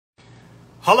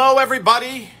Hello,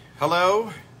 everybody.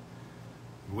 Hello.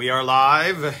 We are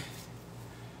live.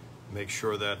 Make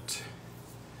sure that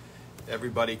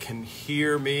everybody can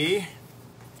hear me.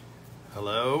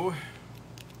 Hello.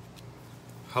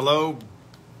 Hello,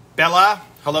 Bella.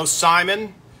 Hello,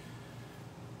 Simon.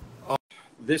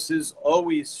 This is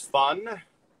always fun.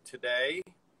 Today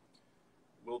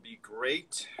will be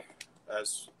great,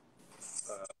 as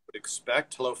would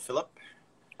expect. Hello, Philip.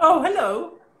 Oh,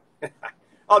 hello.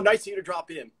 Oh, nice of you to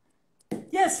drop in.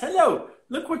 Yes, hello.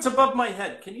 Look what's above my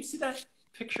head. Can you see that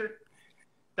picture?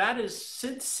 That is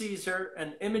Sid Caesar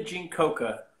and Imogene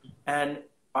Coca, and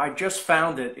I just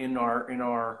found it in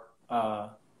our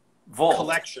vault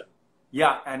Collection.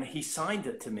 Yeah, and he signed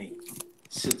it to me.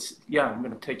 Sid's, yeah, I'm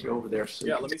going to take you over there. So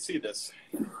Yeah, let me see this.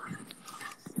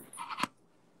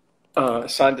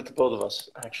 Signed it to both of us,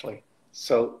 actually.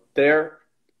 So there.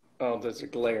 Oh, there's a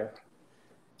glare.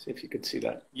 See if you could see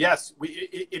that. Yes,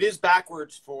 it is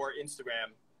backwards for Instagram.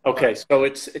 Okay, so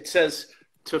it says,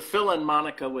 "To Phil and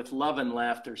Monica with love and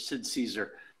laughter, Sid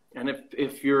Caesar." And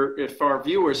if our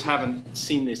viewers haven't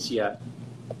seen this yet,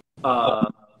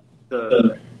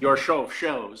 your show of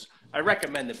shows, I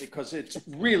recommend it because it's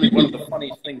really one of the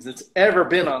funniest things that's ever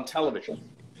been on television.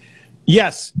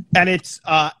 Yes, and it's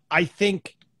I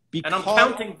think because and I'm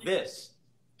counting this.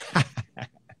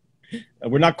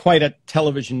 We're not quite at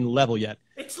television level yet.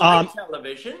 It's like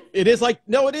television. It is like,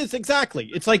 no, it is exactly.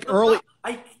 It's like early.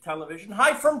 Like television.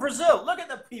 Hi from Brazil. Look at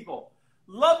the people.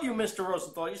 Love you, Mr.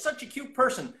 Rosenthal. You're such a cute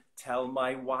person. Tell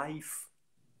my wife.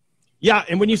 Yeah,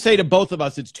 and when you say to both of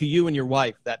us, it's to you and your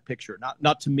wife, that picture,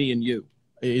 not to me and you.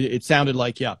 It sounded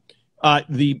like, yeah,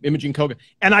 the Imogene Coca.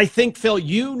 And I think, Phil,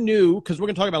 you knew, because we're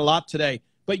going to talk about a lot today,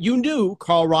 but you knew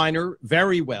Carl Reiner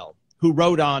very well, who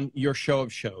wrote on your show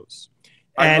of shows.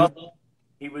 And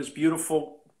he was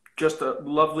beautiful. Just a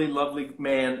lovely, lovely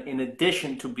man, in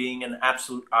addition to being an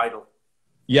absolute idol.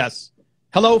 Yes.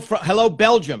 Hello,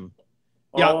 Belgium.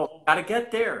 Yeah. Oh, gotta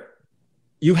get there.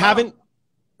 You haven't?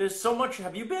 There's so much.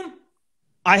 Have you been?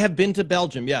 I have been to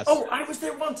Belgium, yes. Oh, I was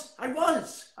there once. I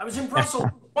was in Brussels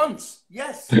once.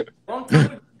 Yes. Long time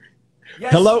ago.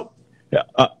 Yes. Hello.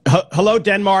 Hello,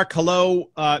 Denmark. Hello,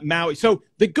 Maui. So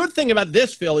the good thing about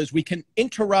this, Phil, is we can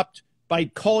interrupt by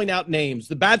calling out names.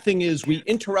 The bad thing is we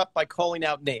interrupt by calling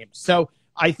out names. So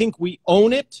I think we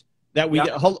own it that we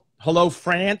get. Hello,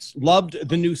 France. Loved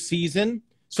the new season.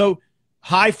 So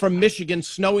hi from Michigan,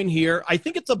 snowing here. I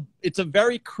think it's a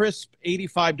very crisp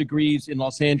 85 degrees in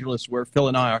Los Angeles, where Phil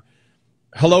and I are.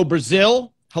 Hello,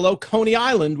 Brazil. Hello, Coney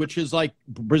Island, which is like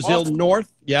Brazil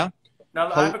North. Yeah. Now,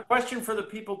 I have a question for the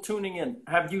people tuning in.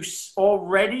 Have you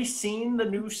already seen the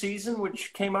new season,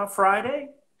 which came out Friday?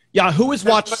 Yeah, who has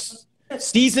watched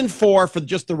Season 4, for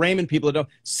just the Raymond people that know,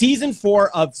 Season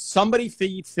 4 of Somebody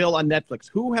Feed Phil on Netflix.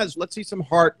 Who has, let's see some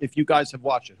heart if you guys have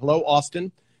watched it. Hello, Austin.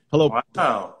 Hello,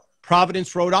 wow.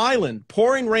 Providence, Rhode Island.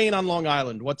 Pouring rain on Long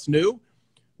Island. What's new?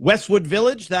 Westwood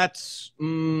Village, that's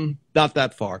not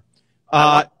that far.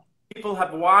 People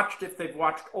have watched, if they've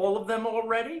watched all of them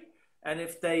already, and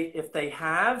if they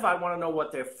have, I want to know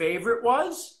what their favorite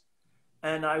was,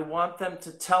 and I want them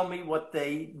to tell me what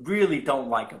they really don't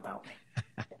like about me.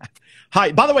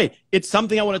 Hi. By the way, it's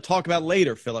something I want to talk about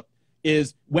later, Philip,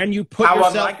 is when you put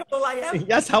yourself... How unlikable I am?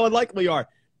 Yes, how unlikely you are.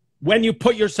 When you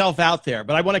put yourself out there.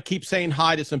 But I want to keep saying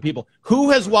hi to some people.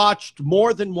 Who has watched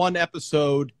more than one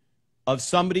episode of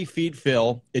Somebody Feed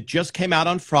Phil? It just came out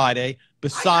on Friday,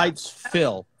 besides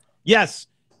Phil. Yes,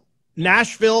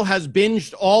 Nashville has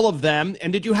binged all of them.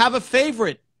 And did you have a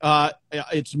favorite?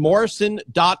 It's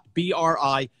Morrison.bri.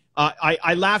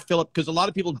 I laugh, Philip, because a lot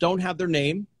of people don't have their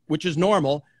name, which is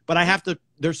normal. But I have to,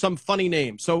 there's some funny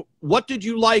names. So what did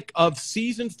you like of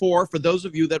Season 4 for those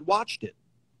of you that watched it?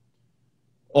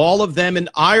 All of them in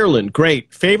Ireland.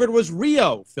 Great. Favorite was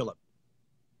Rio, Philip.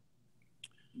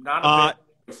 Not a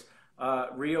bit.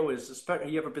 Rio is, have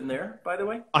you ever been there, by the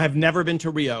way? I have never been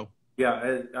to Rio.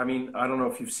 Yeah, I mean, I don't know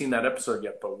if you've seen that episode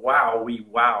yet, but wow.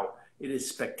 It is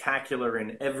spectacular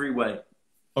in every way.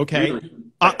 Okay. Really.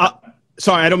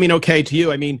 Sorry, I don't mean okay to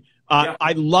you. I mean,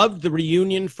 I loved the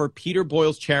reunion for Peter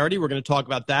Boyle's charity. We're going to talk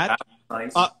about that.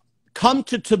 Nice. Come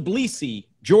to Tbilisi,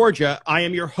 Georgia. I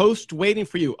am your host waiting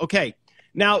for you. Okay.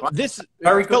 Now, this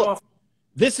very good.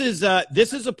 This is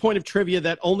a point of trivia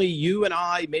that only you and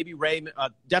I, maybe Ray,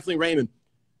 definitely Raymond.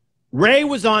 Ray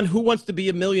was on Who Wants to Be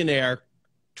a Millionaire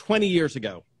 20 years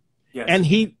ago. Yes. And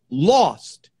he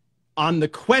lost on the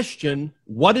question,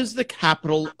 what is the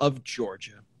capital of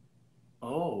Georgia?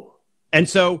 Oh. And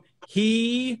so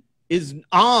he is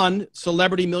on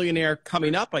Celebrity Millionaire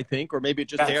coming up, I think, or maybe it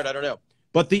just aired, I don't know.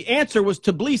 But the answer was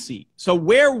Tbilisi. So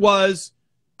where was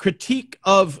Critique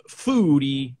of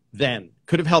Foodie then?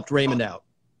 Could have helped Raymond out.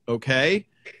 Okay.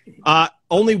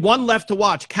 Only one left to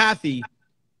watch. Kathy,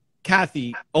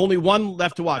 only one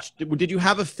left to watch. Did you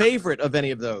have a favorite of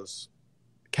any of those?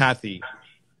 Kathy,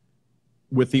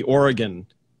 with the Oregon,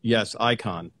 yes,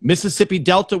 icon. Mississippi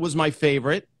Delta was my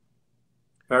favorite.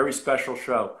 Very special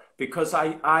show because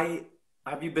I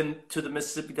have you been to the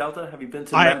Mississippi Delta? Have you been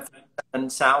to Memphis and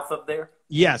south of there?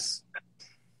 Yes.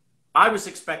 I was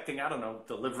expecting, I don't know,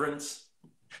 deliverance.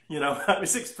 You know, I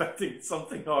was expecting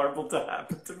something horrible to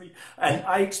happen to me, and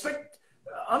I expect,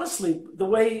 honestly, the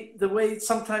way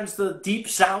sometimes the Deep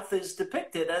South is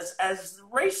depicted as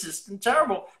racist and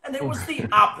terrible, and it was the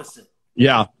opposite.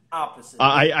 Yeah, opposite.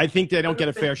 I think they don't get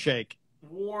a fair shake.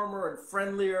 Warmer and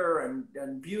friendlier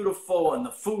and beautiful, and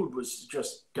the food was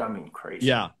just, I mean, crazy.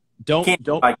 Yeah, Can't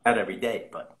like that every day,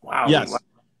 but wow. Yes.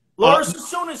 Laura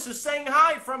Sassonis is saying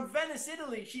hi from Venice,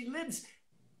 Italy. She lives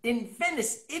in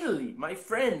Venice, Italy. My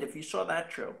friend, if you saw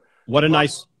that show. What a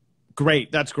nice,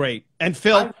 great. That's great. And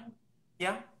Phil,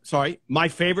 yeah. Sorry, my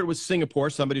favorite was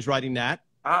Singapore. Somebody's writing that.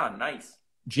 Ah, nice.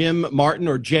 Jim Martin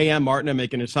or J.M. Martin. I'm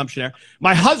making an assumption there.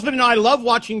 My husband and I love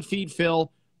watching Feed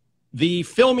Phil. The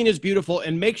filming is beautiful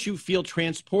and makes you feel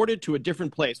transported to a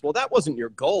different place. Well, that wasn't your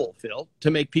goal, Phil, to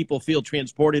make people feel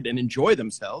transported and enjoy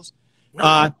themselves. No,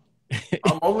 I'm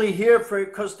only here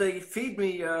because they feed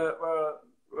me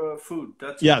food.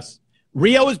 That's yes.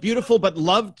 Rio is beautiful, but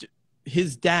loved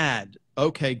his dad.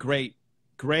 Okay, great.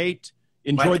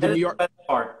 Enjoyed the New York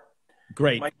part.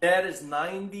 Great. My dad is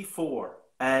 94,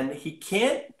 and he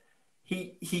can't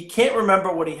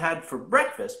remember what he had for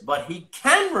breakfast, but he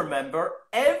can remember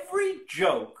every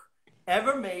joke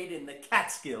ever made in the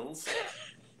Catskills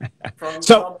from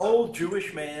some old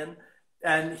Jewish man.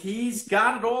 And he's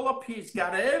got it all up. He's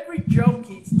got every joke.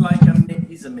 He's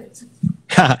amazing.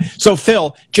 So,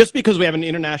 Phil, just because we have an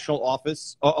international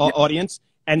audience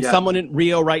and someone in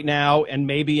Rio right now and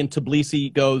maybe in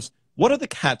Tbilisi goes, what are the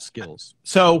Catskills?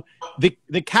 So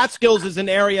the Catskills is an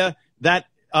area that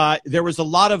there was a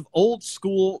lot of old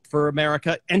school, for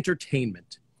America,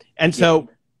 entertainment. And so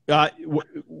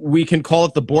we can call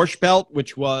it the Borscht Belt,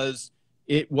 which was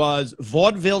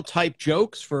vaudeville-type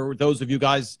jokes for those of you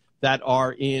guys that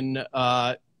are in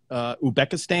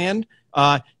Uzbekistan.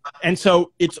 And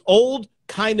so it's old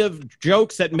kind of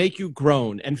jokes that make you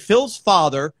groan. And Phil's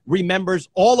father remembers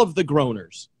all of the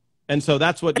groaners. And so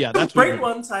that's what, that's great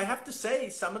ones. I have to say,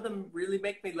 some of them really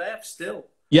make me laugh still.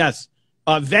 Yes.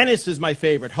 Venice is my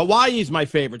favorite. Hawaii is my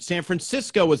favorite. San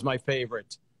Francisco is my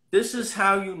favorite. This is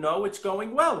how you know it's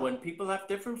going well, when people have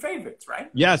different favorites, right?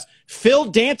 Yes. Phil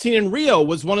dancing in Rio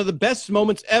was one of the best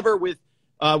moments ever with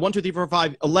 1, 2, 3, 4,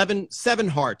 5, 11, 7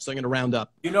 hearts. I'm going to round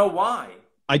up. You know why?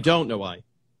 I don't know why.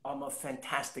 I'm a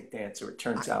fantastic dancer, it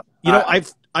turns out. You know,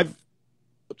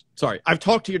 I've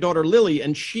talked to your daughter Lily,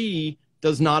 and she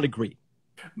does not agree.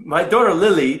 My daughter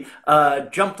Lily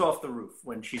jumped off the roof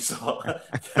when she saw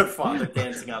her father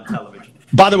dancing on television.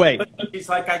 By the way, she's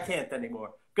like, I can't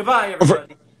anymore. Goodbye,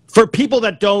 everybody. For people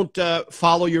that don't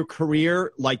follow your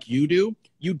career like you do,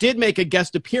 you did make a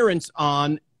guest appearance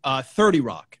on 30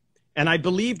 Rock. And I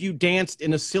believe you danced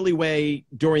in a silly way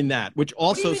during that, which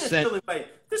also said... silly way?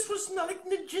 This was like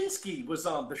Nijinsky was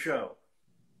on the show.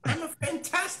 I'm a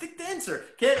fantastic dancer.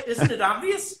 Isn't it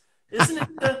obvious? Isn't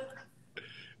it?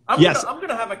 I'm going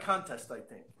to have a contest, I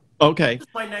think. Okay. This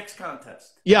is my next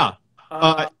contest. Yeah.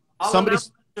 Somebody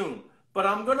soon. But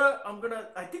I'm gonna.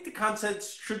 I think the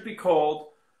contest should be called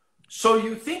 "So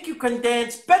You Think You Can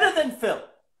Dance Better Than Phil?"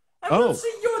 And we'll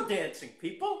see your dancing,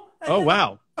 people. And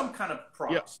wow. Some kind of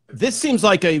props. Yeah. This seems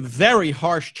like a very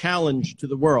harsh challenge to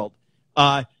the world.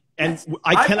 And yes.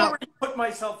 I've already put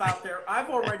myself out there. I've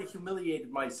already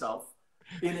humiliated myself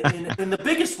in the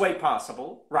biggest way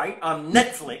possible, right? On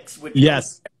Netflix, which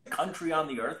is the country on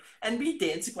the earth, and be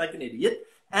dancing like an idiot.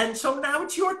 And so now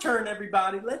it's your turn,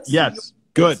 everybody. Let's see. Yes,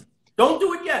 good. Don't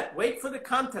do it yet. Wait for the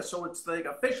contest so it's the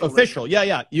official. Official,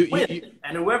 yeah.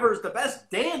 And whoever is the best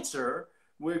dancer,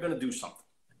 we're going to do something.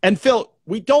 And Phil,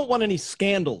 we don't want any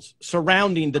scandals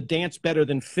surrounding the Dance Better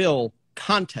Than Phil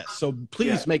contest. So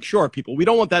please make sure, people, we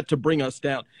don't want that to bring us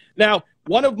down. Now,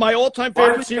 one of my all-time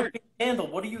favorites here. Scandal?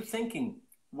 What are you thinking?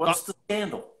 What's the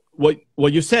scandal? Well,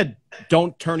 you said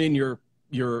don't turn in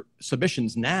your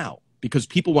submissions now because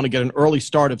people want to get an early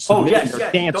start of submitting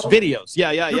their dance videos.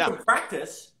 Yeah. You can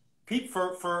practice.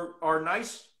 For our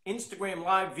nice Instagram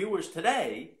Live viewers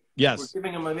today, we're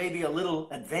giving them maybe a little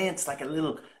advance, like a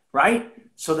little, right?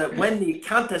 So that when the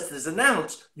contest is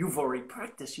announced, you've already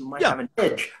practiced. You might have an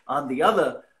edge on the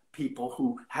other people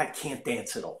who can't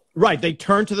dance at all. Right. They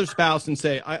turn to their spouse and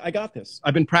say, I got this.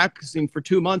 I've been practicing for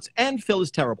 2 months, and Phil is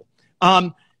terrible.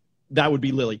 That would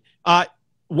be Lily.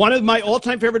 One of my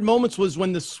all-time favorite moments was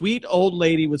when the sweet old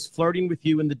lady was flirting with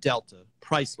you in the Delta.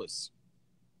 Priceless.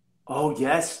 Oh,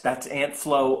 yes, that's Aunt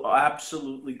Flo.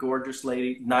 Absolutely gorgeous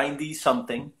lady, 90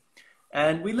 something.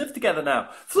 And we live together now.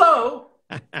 Flo,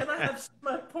 can I have some of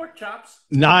my pork chops?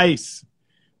 Nice.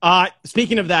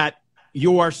 Speaking of that,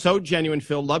 you are so genuine,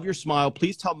 Phil. Love your smile.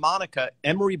 Please tell Monica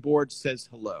Emery Board says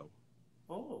hello.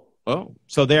 Oh. Oh,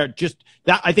 so they're just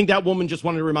that. I think that woman just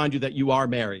wanted to remind you that you are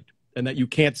married and that you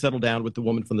can't settle down with the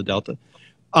woman from the Delta.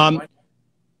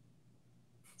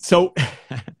 So,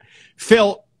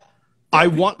 Phil, I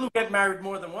want to get married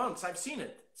more than once. I've seen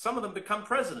it. Some of them become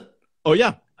president. Oh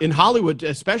yeah, in Hollywood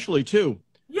especially too.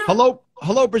 Yeah.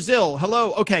 Hello, Brazil.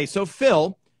 Hello. Okay, so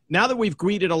Phil, now that we've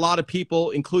greeted a lot of people,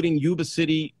 including Yuba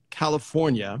City,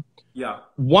 California. Yeah.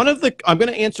 I'm going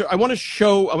to answer. I want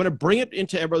to bring it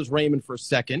into everybody's Raymond for a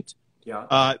second.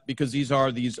 Yeah. Because these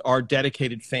are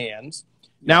dedicated fans.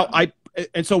 Now,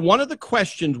 so one of the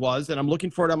questions was, and I'm looking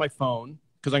for it on my phone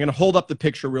because I'm going to hold up the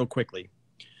picture real quickly.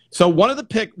 So one of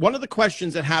the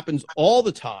questions that happens all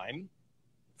the time,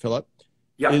 Philip,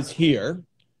 is here.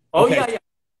 Oh, okay. yeah.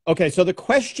 Okay, so the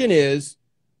question is,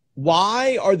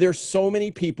 why are there so many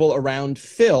people around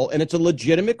Phil? And it's a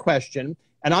legitimate question,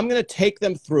 and I'm going to take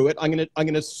them through it. I'm going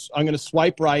to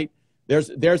swipe right.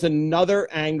 There's another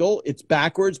angle. It's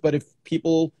backwards, but if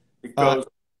people it goes,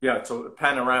 it's a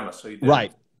panorama. So you do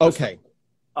right. Okay.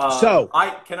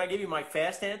 Can I give you my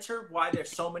fast answer? Why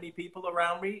there's so many people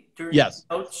around me during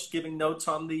notes, giving notes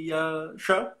on the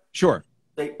show? Sure.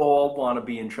 They all want to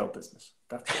be in show business.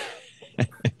 That's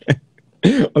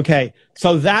okay.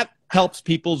 So that helps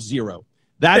people zero.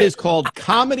 That is called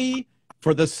comedy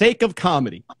for the sake of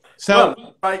comedy.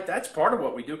 So right, that's part of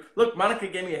what we do. Look, Monica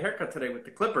gave me a haircut today with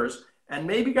the clippers and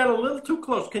maybe got a little too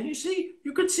close. Can you see?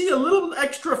 You could see a little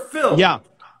extra fill. Yeah.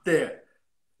 There.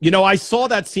 You know, I saw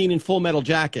that scene in Full Metal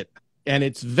Jacket, and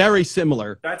it's very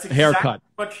similar. That's exactly haircut.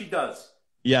 What she does.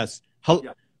 Yes. Hello.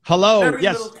 Very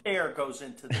yes. little care goes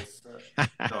into this.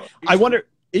 I wonder,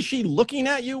 is she looking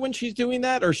at you when she's doing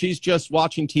that, or she's just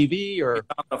watching TV, or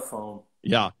on the phone?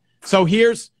 Yeah. So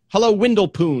hello,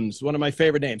 Windlepoons, one of my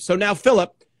favorite names. So now,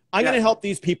 Philip, I'm going to help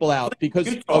these people out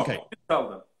because tell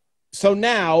them. So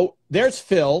now there's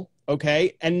Phil,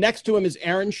 okay, and next to him is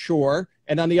Aaron Shore,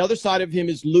 and on the other side of him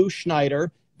is Lou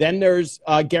Schneider. Then there's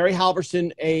Gary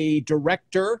Halverson, a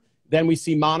director. Then we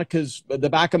see the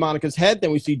back of Monica's head.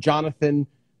 Then we see Jonathan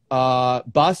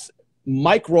Buss,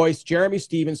 Mike Royce, Jeremy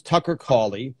Stevens, Tucker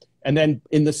Cawley. And then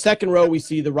in the second row, we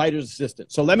see the writer's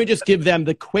assistant. So let me just give them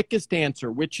the quickest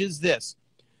answer, which is this.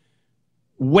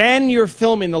 When you're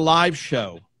filming the live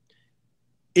show,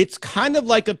 it's kind of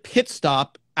like a pit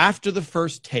stop after the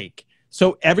first take.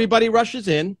 So everybody rushes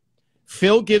in.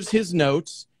 Phil gives his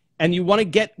notes. And you want to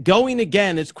get going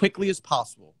again as quickly as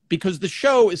possible because the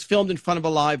show is filmed in front of a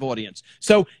live audience.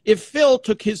 So if Phil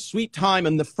took his sweet time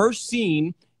in the first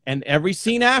scene and every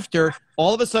scene after,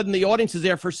 all of a sudden the audience is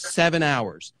there for 7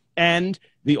 hours. And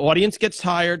the audience gets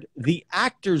tired. The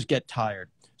actors get tired.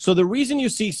 So the reason you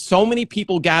see so many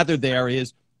people gathered there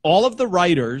is all of the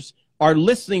writers are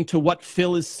listening to what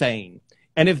Phil is saying.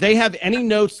 And if they have any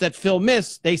notes that Phil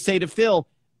missed, they say to Phil,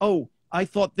 oh, I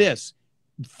thought this.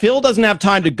 Phil doesn't have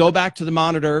time to go back to the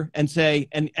monitor and say,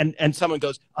 and someone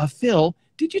goes, Phil,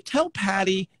 did you tell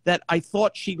Patty that I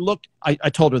thought she looked, I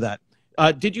told her that.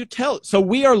 Did you tell? So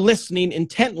we are listening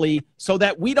intently so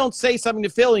that we don't say something to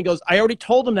Phil and he goes, I already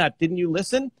told him that. Didn't you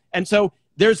listen? And so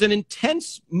there's an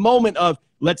intense moment of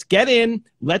let's get in,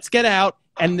 let's get out.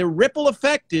 And the ripple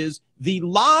effect is the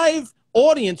live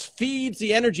audience feeds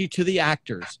the energy to the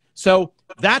actors. So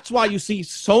that's why you see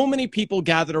so many people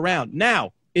gathered around.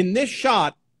 Now, in this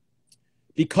shot,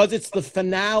 because it's the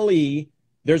finale,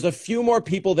 there's a few more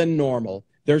people than normal.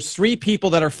 There's 3 people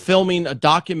that are filming a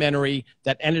documentary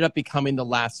that ended up becoming The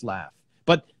Last Laugh.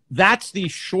 But that's the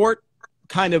short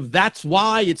that's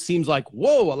why it seems like,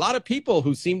 whoa, a lot of people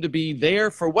who seem to be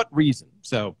there for what reason?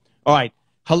 So, all right.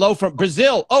 Hello from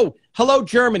Brazil. Oh, hello,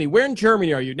 Germany. Where in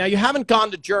Germany are you? Now, you haven't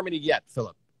gone to Germany yet,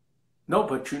 Philip. No,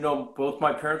 but both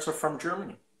my parents are from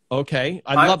Germany. Okay.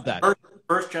 I love that.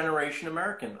 First generation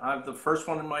American. I'm the first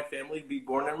one in my family to be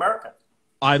born in America.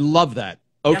 I love that.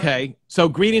 Okay. Yeah. So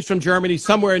greetings from Germany,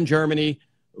 somewhere in Germany.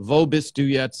 Wo bist du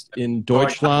jetzt in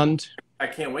Deutschland? I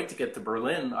can't wait to get to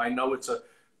Berlin. I know it's a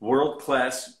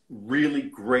world-class, really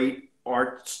great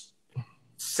arts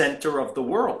center of the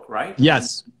world, right?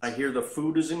 Yes. And I hear the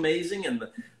food is amazing and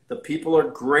the people are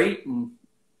great. And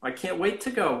I can't wait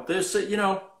to go. There's,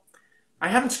 I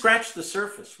haven't scratched the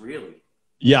surface, really.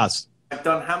 Yes. I've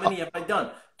done, how many have I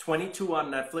done? 22 on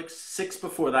Netflix, 6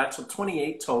 before that, so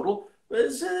 28 total.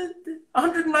 There's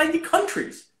 190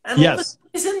 countries. And all this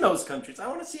is in those countries. I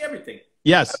want to see everything.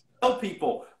 Yes. I tell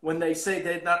people when they say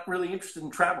they're not really interested in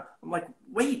travel, I'm like,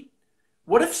 wait,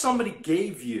 what if somebody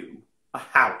gave you a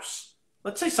house?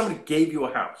 Let's say somebody gave you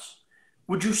a house.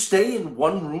 Would you stay in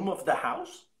one room of the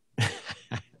house?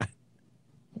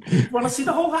 You want to see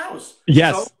the whole house.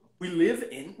 Yes. So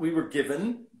we were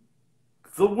given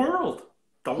the world.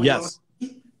 Don't we want to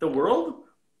see the world?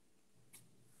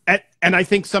 And I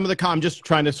think some of the I'm just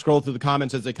trying to scroll through the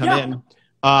comments as they come in.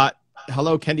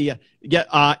 Hello, Kendi.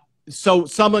 So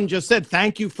someone just said,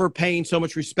 thank you for paying so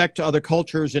much respect to other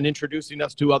cultures and introducing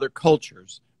us to other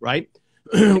cultures, right?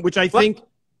 Which I think,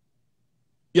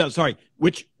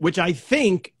 which I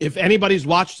think if anybody's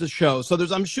watched the show, so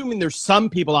I'm assuming there's some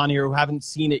people on here who haven't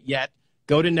seen it yet.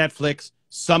 Go to Netflix,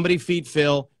 somebody feed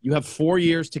Phil. You have 4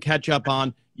 years to catch up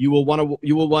on. You will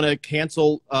want to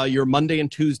cancel your Monday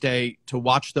and Tuesday to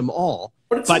watch them all.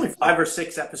 But it's only 5 or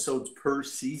 6 episodes per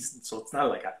season, so it's not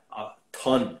like a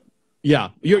ton. Yeah,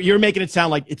 you're making it sound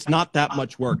like it's not that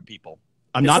much work, people.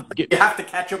 You have to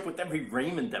catch up with every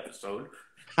Raymond episode,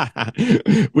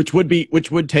 which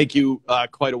would take you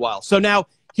quite a while. So now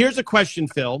here's a question,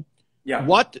 Phil. Yeah.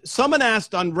 What someone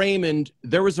asked on Raymond?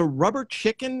 There was a rubber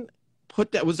chicken.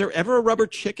 Was there ever a rubber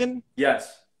chicken?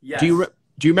 Yes. Yes. Do you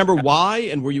remember why?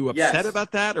 And were you upset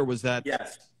about that, or was that?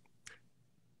 Yes.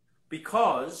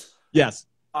 Because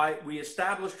we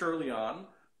established early on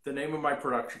the name of my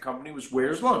production company was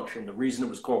Where's Lunch, and the reason it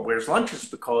was called Where's Lunch is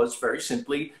because, very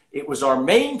simply, it was our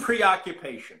main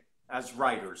preoccupation as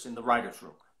writers in the writers'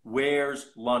 room. Where's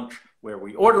lunch? Where are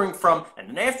we ordering from? And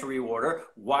then after we order,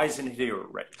 why isn't it here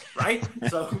already? Right?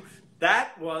 So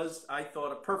that was, I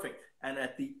thought, perfect. And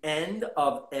at the end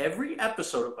of every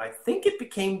episode, I think it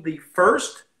became the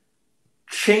first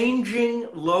changing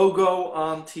logo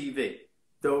on TV,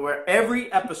 though, where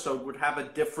every episode would have a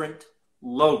different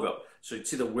logo. So you'd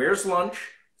see the Where's Lunch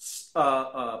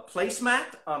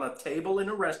placemat on a table in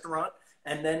a restaurant,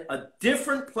 and then a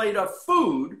different plate of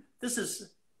food. This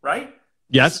is, right?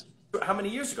 Yes. How many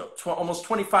years ago? Almost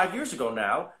 25 years ago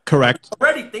now. Correct. I'm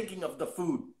already thinking of the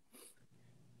food.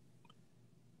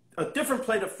 A different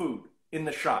plate of food in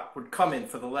the shot would come in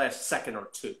for the last second or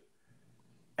two.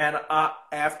 And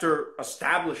after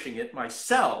establishing it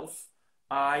myself,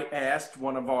 I asked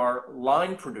one of our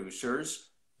line producers,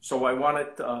 so I wanted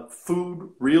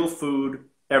food, real food,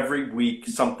 every week,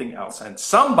 something else. And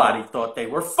somebody thought they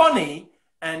were funny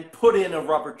and put in a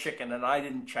rubber chicken, and I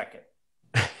didn't check it.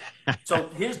 So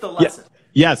here's the lesson.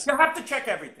 Yes. You have to check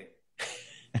everything.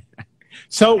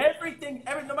 So everything,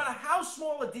 no matter how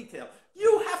small a detail,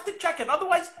 you have to check it.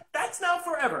 Otherwise, that's now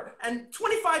forever. And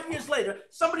 25 years later,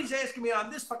 somebody's asking me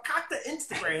on this fakakta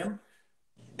Instagram,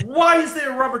 why is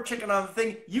there a rubber chicken on the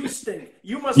thing? You stink.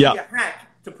 You must be a hack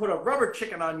to put a rubber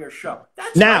chicken on your show.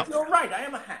 That's now, you're right. I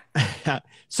am a hack.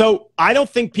 So I don't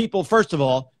think people, first of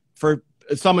all,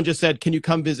 someone just said, can you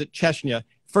come visit Chechnya?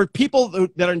 For people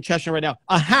that are in Chechnya right now,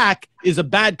 a hack is a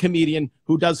bad comedian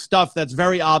who does stuff that's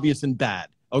very obvious and bad.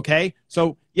 Okay?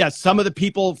 So, yes, some of the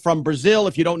people from Brazil,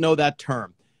 if you don't know that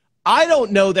term. I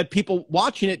don't know that people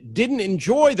watching it didn't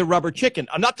enjoy the rubber chicken.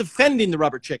 I'm not defending the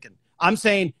rubber chicken. I'm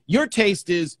saying your taste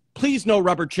is, please, no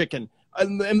rubber chicken.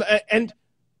 And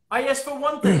I asked for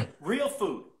one thing, real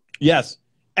food. Yes.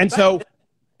 And so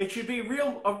it should be a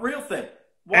real thing.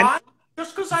 Why?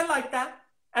 Just because I like that.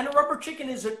 And a rubber chicken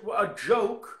is a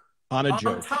joke on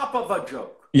top of a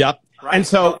joke. Yep. Right? And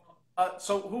so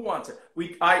who wants it?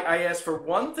 I asked for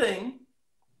one thing,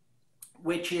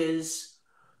 which is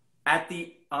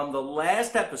on the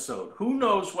last episode. Who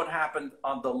knows what happened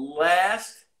on the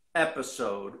last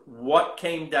episode? What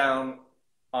came down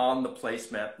on the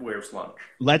placemat? Where's lunch?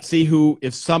 Let's see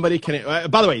if somebody can.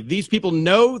 By the way, these people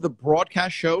know the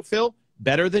broadcast show, Phil,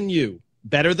 better than you,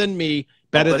 better than me,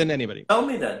 better than anybody. Tell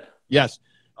me then. Yes.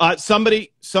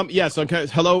 Yes. Okay.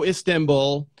 Hello,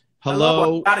 Istanbul.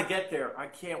 Hello. I gotta get there. I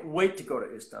can't wait to go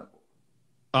to Istanbul.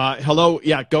 Hello.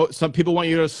 Yeah. Go. Some people want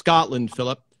you to go to Scotland,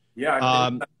 Philip. Yeah.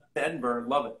 I've been to Edinburgh.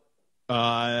 Love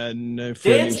it. No,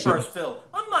 Dance first, Phil.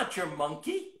 I'm not your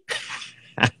monkey.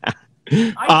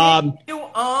 I did you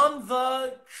on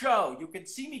the show. You can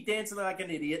see me dancing like an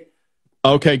idiot.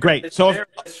 Okay, great. So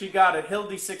she got it.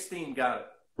 Hildy 16 got it.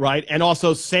 Right, and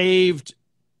also Saved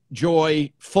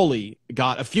Joy Fully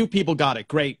got a few people got it.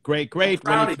 Great. I'm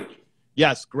proud of you.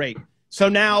 Yes, great. So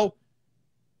now,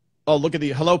 oh, look at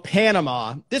hello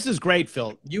Panama. This is great,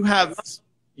 Phil. You have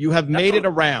made it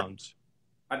around.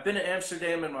 I've been to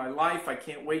Amsterdam in my life. I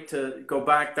can't wait to go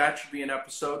back. That should be an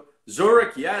episode.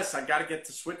 Zurich, yes, I got to get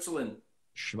to Switzerland.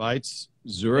 Schweiz,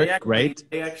 Zurich, great.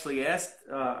 They actually asked.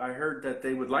 I heard that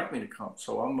they would like me to come,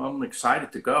 so I'm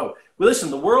excited to go. Well, listen,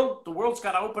 the world's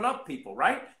got to open up, people,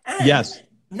 right? And Yes.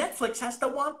 Netflix has to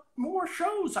want more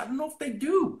shows. I don't know if they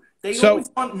do. They always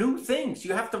want new things.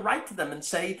 You have to write to them and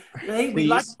say, "Hey, we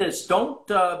like this. Don't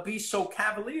be so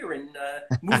cavalier and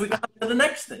moving on to the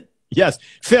next thing." Yes,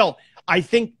 Phil. I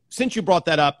think since you brought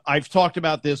that up, I've talked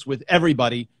about this with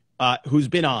everybody who's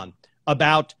been on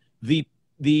about the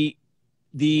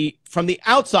from the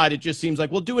outside, it just seems like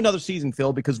we'll do another season,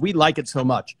 Phil, because we like it so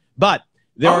much. But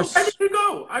there are ready to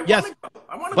go. I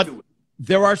want to do it.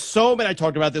 There are so many. I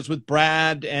talked about this with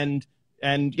Brad and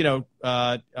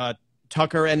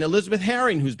Tucker and Elizabeth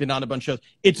Herring, who's been on a bunch of shows.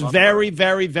 It's very,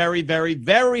 very, very, very,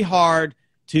 very hard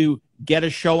to get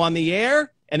a show on the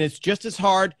air, and it's just as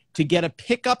hard to get a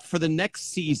pickup for the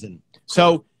next season.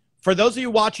 So for those of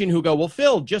you watching who go, well,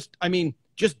 Phil, just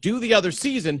do the other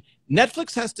season,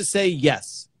 Netflix has to say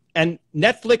yes. And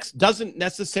Netflix doesn't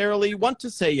necessarily want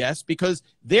to say yes because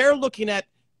they're looking at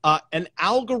an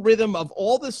algorithm of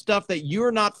all the stuff that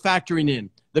you're not factoring in.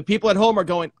 The people at home are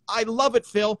going, I love it,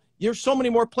 Phil. There's so many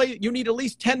more plays. You need at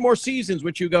least 10 more seasons,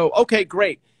 which you go, okay,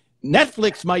 great.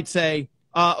 Netflix might say,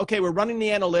 okay, we're running the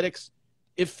analytics.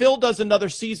 If Phil does another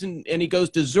season and he goes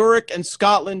to Zurich and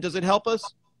Scotland, does it help us?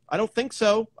 I don't think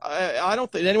so. I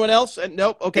don't think anyone else.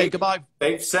 Nope. Okay, goodbye.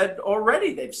 They've said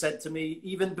already. They've said to me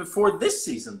even before this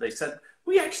season. They said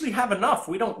we actually have enough.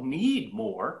 We don't need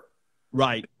more.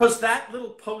 Right. Because that little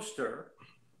poster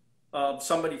of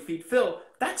Somebody Feed Phil,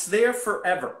 that's there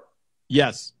forever.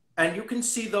 Yes. And you can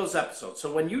see those episodes.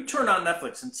 So when you turn on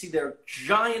Netflix and see their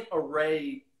giant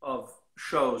array of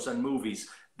shows and movies,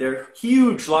 their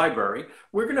huge library,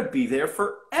 we're going to be there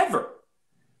forever.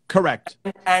 Correct.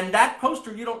 And that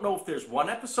poster, you don't know if there's one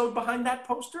episode behind that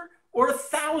poster or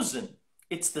 1,000.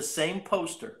 It's the same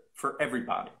poster for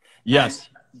everybody. Yes.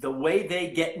 And the way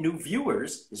they get new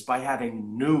viewers is by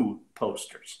having new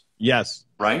posters. Yes.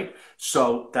 Right?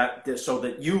 So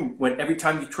that you, when every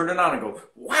time you turn it on and go,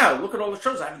 wow, look at all the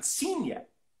shows I haven't seen yet.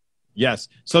 Yes.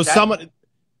 So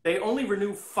they only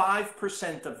renew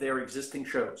 5% of their existing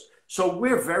shows. So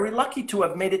we're very lucky to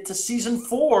have made it to season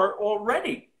 4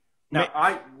 already.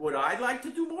 Now, would I like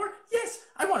to do more? Yes,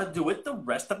 I want to do it the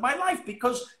rest of my life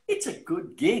because it's a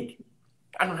good gig.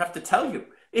 I don't have to tell you.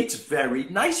 It's very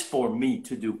nice for me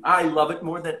to do. I love it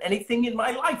more than anything in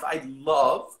my life. I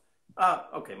love,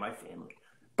 my family.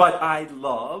 But I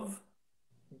love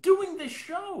doing this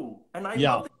show. And I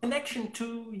love the connection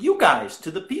to you guys,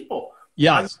 to the people.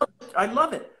 Yes. I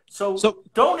love it. So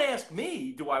don't ask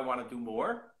me, do I want to do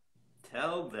more?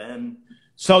 Tell them.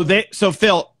 So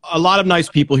Phil, a lot of nice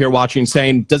people here watching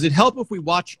saying, does it help if we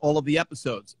watch all of the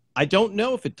episodes? I don't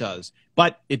know if it does,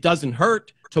 but it doesn't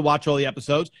hurt to watch all the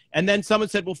episodes. And then someone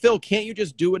said, well, Phil, can't you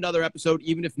just do another episode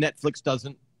even if Netflix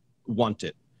doesn't want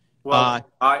it? Well,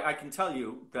 I can tell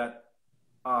you that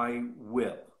I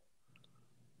will.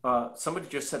 Somebody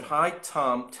just said, hi,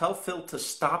 Tom, tell Phil to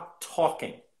stop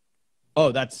talking.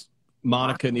 Oh, that's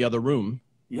Monica in the other room.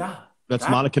 Yeah. That's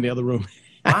Monica in the other room.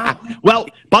 Wow. Well,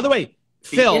 by the way,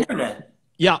 Phil, internet.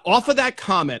 Yeah, off of that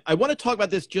comment, I want to talk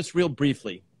about this just real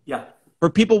briefly. Yeah.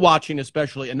 For people watching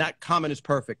especially, and that comment is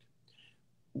perfect.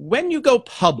 When you go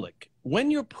public, when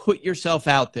you put yourself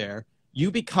out there, you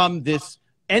become this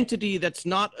entity that's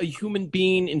not a human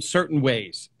being in certain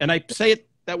ways. And I say it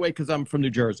that way because I'm from New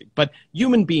Jersey. But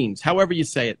human beings, however you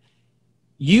say it,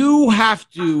 you have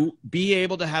to be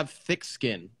able to have thick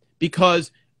skin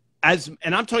because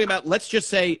and I'm talking about, let's just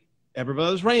say,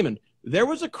 Everybody's Raymond. There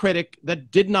was a critic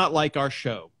that did not like our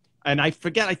show. And I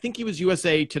forget, I think he was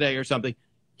USA Today or something.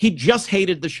 He just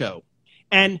hated the show.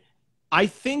 And I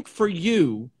think for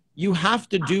you, you have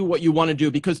to do what you want to do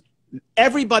because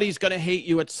everybody's going to hate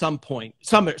you at some point.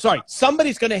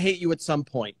 Somebody's going to hate you at some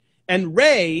point. And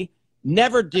Ray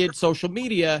never did social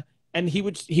media. And he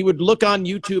would look on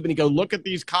YouTube and he'd go, look at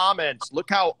these comments. Look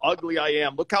how ugly I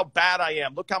am. Look how bad I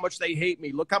am. Look how much they hate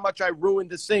me. Look how much I ruined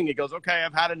this thing. He goes, okay,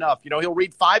 I've had enough. He'll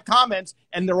read 5 comments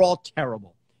and they're all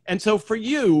terrible. And so for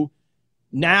you,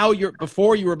 now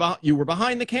before you were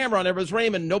behind the camera on Everybody's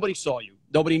Raymond, nobody saw you.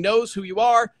 Nobody knows who you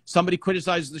are. Somebody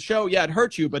criticizes the show. Yeah, it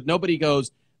hurts you, but nobody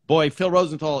goes, boy, Phil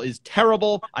Rosenthal is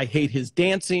terrible. I hate his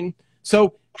dancing.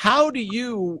 So how do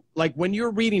you, like when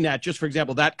you're reading that, just for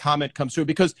example, that comment comes through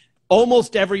because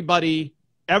almost every time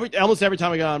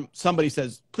I go on, somebody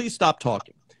says, please stop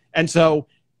talking. And so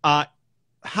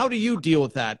how do you deal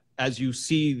with that as you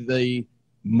see the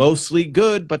mostly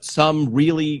good, but some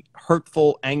really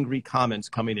hurtful, angry comments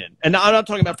coming in? And I'm not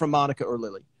talking about from Monica or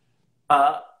Lily.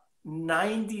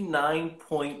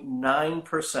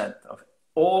 99.9% of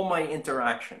all my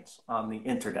interactions on the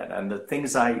internet and the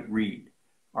things I read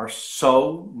are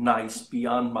so nice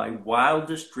beyond my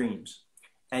wildest dreams.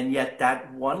 And yet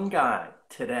that one guy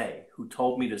today who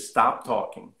told me to stop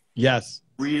talking Yes.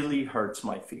 really hurts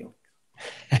my feelings.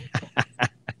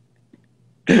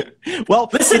 Well,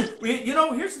 listen, you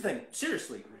know, here's the thing.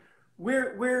 Seriously,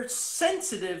 we're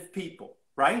sensitive people,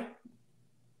 right?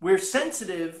 We're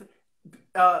sensitive.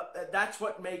 That's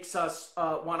what makes us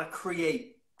want to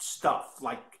create stuff,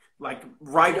 like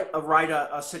write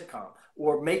a sitcom,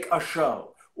 or make a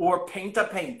show, or paint a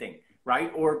painting,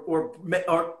 right? Or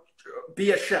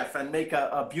be a chef and make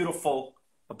a beautiful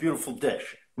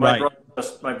dish. Right.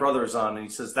 My brother is on, and he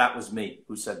says that was me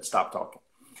who said stop talking.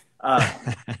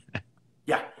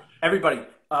 Yeah, everybody,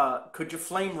 could you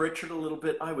flame Richard a little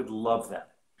bit? I would love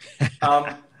that.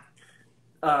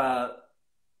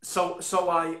 So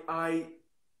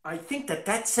I think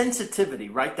that sensitivity,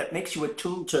 right, that makes you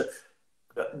attuned to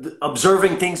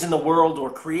observing things in the world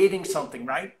or creating something,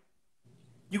 right?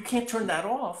 You can't turn that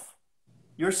off.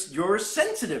 You're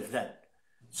sensitive then.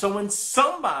 So when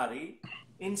somebody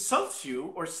insults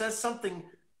you or says something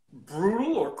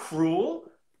brutal or cruel,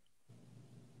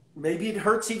 maybe it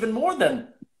hurts even more than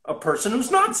a person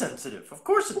who's not sensitive. Of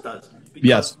course it does. Because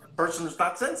yes. A person who's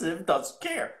not sensitive doesn't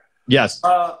care. Yes.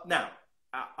 Now,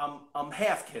 I'm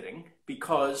half kidding,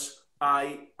 because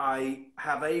I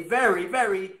have a very,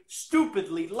 very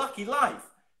stupidly lucky life.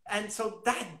 And so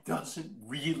that doesn't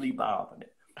really bother me.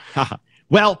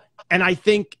 Well, and I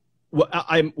think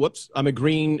I'm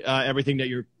agreeing everything that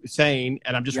you're saying,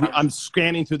 and I'm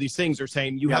scanning through these things. They're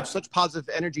saying you have such positive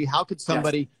energy. How could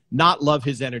somebody not love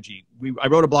his energy? I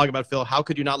wrote a blog about Phil. How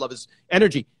could you not love his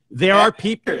energy? There are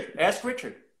people. Ask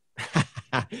Richard.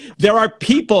 There are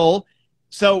people.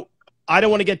 So I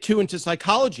don't want to get too into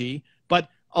psychology, but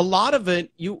a lot of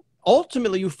it, you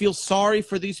ultimately feel sorry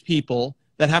for these people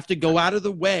that have to go out of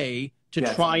the way to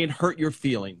try and hurt your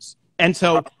feelings. And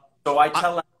so I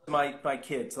tell my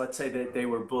kids, let's say that they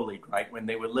were bullied, right, when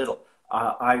they were little.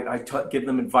 I give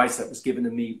them advice that was given to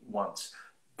me once.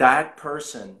 That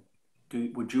person,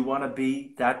 would you want to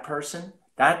be that person?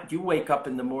 That you wake up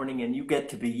in the morning and you get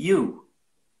to be you.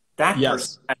 That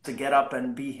person has to get up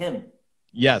and be him.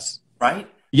 Yes. Right?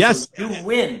 Yes. So you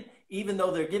win. Even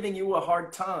though they're giving you a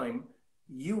hard time,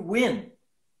 you win.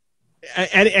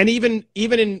 And even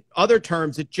in other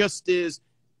terms, it just is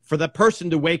for the person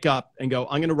to wake up and go,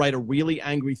 I'm going to write a really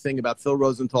angry thing about Phil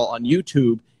Rosenthal on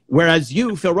YouTube. Whereas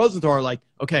you, Phil Rosenthal, are like,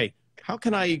 okay, how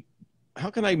can I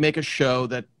make a show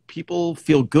that people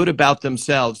feel good about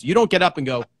themselves? You don't get up and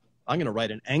go, I'm going to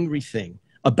write an angry thing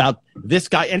about this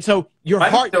guy. And so your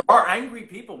heart. There are angry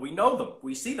people. We know them.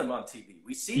 We see them on TV.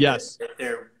 We see that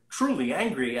they're truly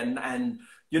angry and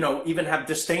you know, even have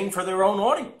disdain for their own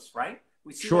audience, right?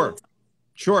 We see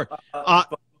Sure.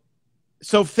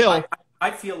 So Phil, I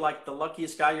feel like the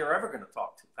luckiest guy you're ever going to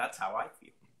talk to. That's how I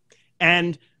feel.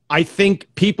 And I think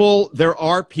there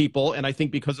are people, and I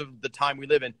think because of the time we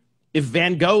live in, if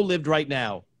Van Gogh lived right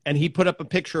now and he put up a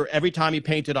picture every time he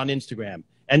painted on Instagram,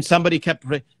 and somebody kept,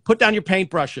 put down your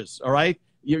paintbrushes, all right?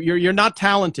 You're not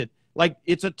talented. Like,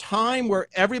 it's a time where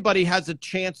everybody has a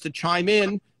chance to chime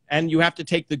in, and you have to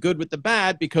take the good with the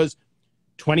bad, because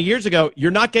 20 years ago,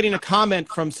 you're not getting a comment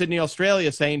from Sydney, Australia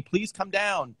saying, please come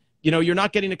down. You know, you're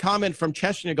not getting a comment from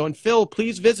Chechnya going, Phil,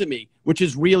 please visit me, which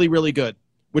is really, really good,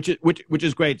 which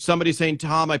is great. Somebody saying,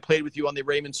 Tom, I played with you on the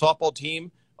Raymond softball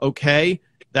team. Okay,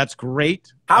 that's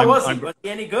great. How was he? Was he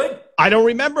any good? I don't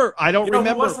remember. I don't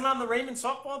remember. Who wasn't on the Raymond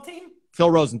softball team?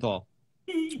 Phil Rosenthal.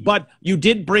 But you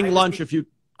did bring lunch a few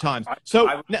times. So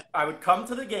I would come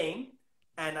to the game,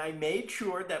 and I made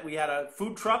sure that we had a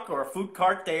food truck or a food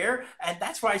cart there, and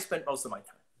that's where I spent most of my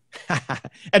time.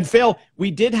 And Phil,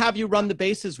 we did have you run the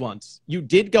bases once. You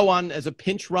did go on as a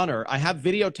pinch runner. I have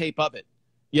videotape of it.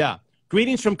 Yeah.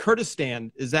 Greetings from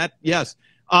Kurdistan. Is that? Yes.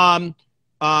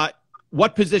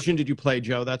 What position did you play,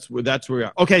 Joe? That's where we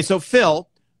are. Okay, so Phil,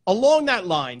 along that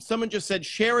line, someone just said,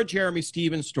 share a Jeremy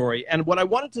Stevens story. And what I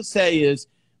wanted to say is,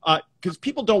 because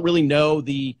people don't really know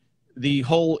the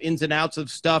whole ins and outs of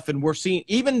stuff, and we're seeing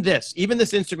even this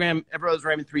Instagram, Everyone's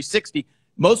Raymond 360,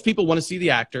 most people want to see the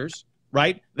actors,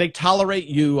 right? They tolerate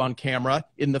you on camera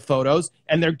in the photos,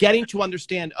 and they're getting to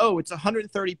understand, oh, it's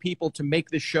 130 people to make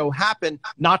this show happen,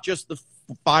 not just the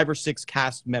 5 or 6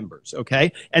 cast members,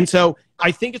 okay? And so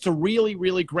I think it's a really,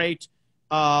 really great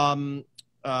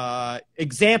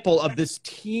example of this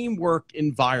teamwork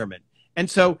environment. And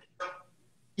so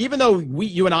even though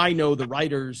you and I know the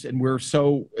writers, and we're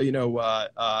so,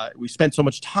 we spent so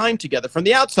much time together from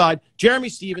the outside, Jeremy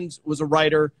Stevens was a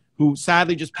writer who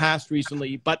sadly just passed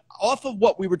recently, but off of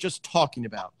what we were just talking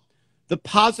about, the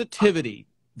positivity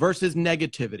versus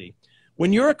negativity.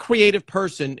 When you're a creative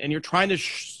person and you're trying to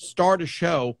start a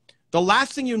show, the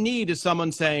last thing you need is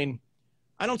someone saying,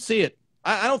 I don't see it.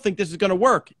 I don't think this is going to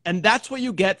work. And that's what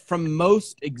you get from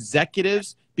most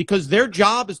executives, because their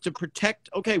job is to protect,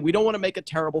 okay, we don't want to make a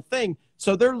terrible thing.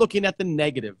 So they're looking at the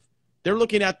negative. They're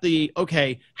looking at the,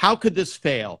 okay, how could this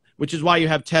fail? Which is why you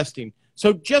have testing.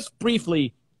 So just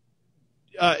briefly,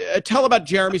 tell about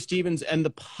Jeremy Stevens and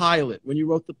the pilot, when you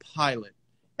wrote the pilot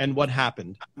and what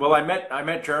happened. Well, I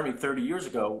met Jeremy 30 years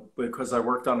ago because I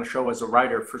worked on a show as a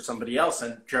writer for somebody else,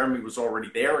 and Jeremy was already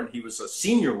there, and he was a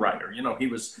senior writer. You know, he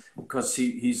was, because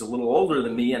he's a little older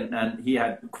than me, and he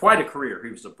had quite a career.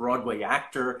 He was a Broadway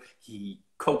actor. He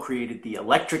co-created The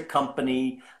Electric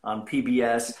Company on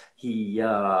PBS. He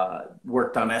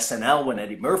worked on SNL when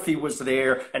Eddie Murphy was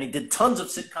there, and he did tons of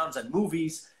sitcoms and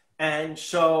movies. And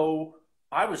so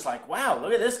I was like, wow,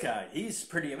 look at this guy. He's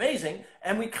pretty amazing.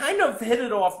 And we kind of hit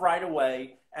it off right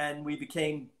away, and we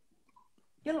became,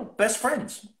 you know, best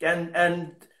friends.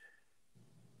 And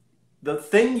the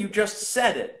thing you just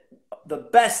said it, the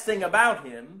best thing about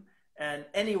him, and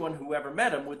anyone who ever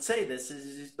met him would say this,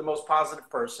 is he's the most positive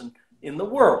person in the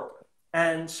world.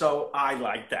 And so I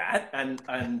like that.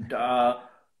 And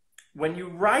when you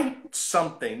write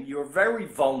something, you're very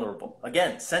vulnerable.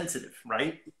 Again, sensitive,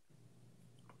 right?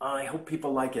 I hope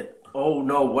people like it. Oh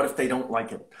no, what if they don't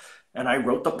like it? And I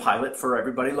wrote the pilot for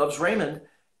Everybody Loves Raymond.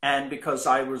 And because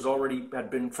I was had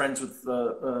been friends with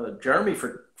Jeremy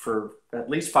for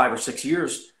at least 5 or 6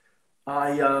 years,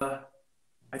 I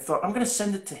thought, I'm going to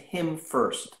send it to him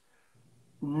first.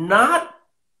 Not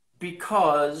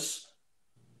because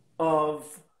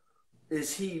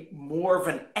is he more of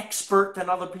an expert than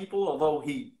other people, although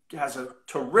he has a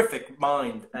terrific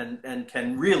mind and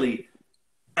can really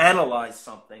analyze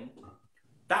something.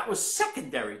 That was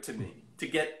secondary to me, to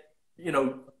get, you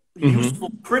know, useful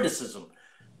criticism.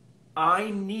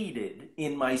 I needed,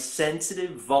 in my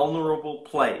sensitive, vulnerable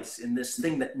place, in this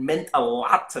thing that meant a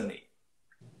lot to me,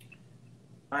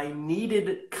 I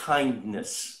needed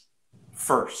kindness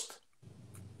first.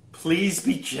 Please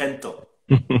be gentle.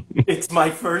 It's my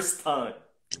first time.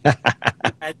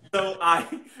 And so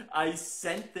I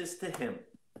sent this to him.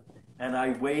 And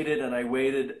I waited and I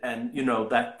waited, and you know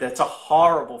that's a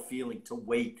horrible feeling, to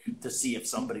wait to see if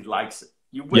somebody likes it.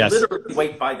 You would literally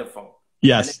wait by the phone.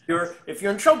 Yes. And if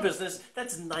you're in show business,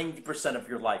 that's 90% of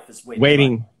your life is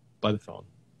waiting by the phone.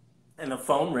 And the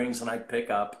phone rings, and I pick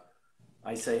up.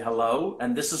 I say hello,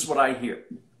 and this is what I hear.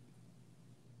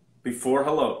 Before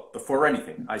hello, before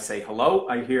anything, I say hello.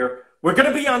 I hear, we're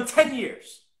going to be on 10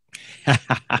 years.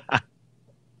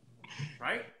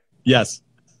 Right? Yes.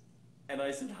 And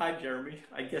I said, hi, Jeremy.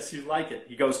 I guess you like it.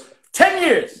 He goes, 10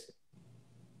 years.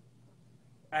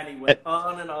 And he went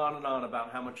on and on and on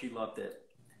about how much he loved it.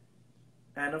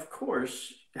 And of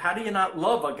course, how do you not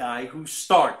love a guy who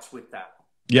starts with that?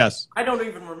 Yes. I don't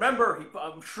even remember.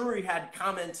 I'm sure he had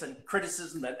comments and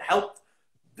criticism that helped,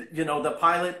 you know, the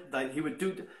pilot that he would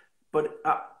do. But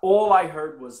all I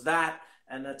heard was that.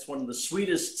 And that's one of the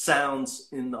sweetest sounds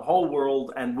in the whole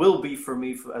world, and will be for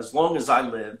me for as long as I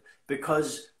live.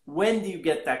 Because when do you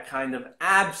get that kind of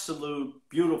absolute,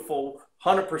 beautiful,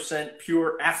 100%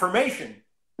 pure affirmation?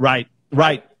 Right,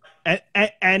 right.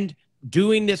 And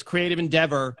doing this creative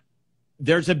endeavor,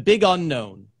 there's a big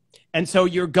unknown. And so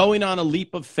you're going on a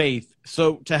leap of faith.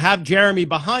 So to have Jeremy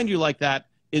behind you like that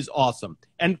is awesome.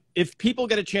 And if people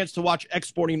get a chance to watch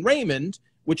Exporting Raymond,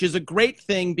 which is a great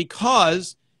thing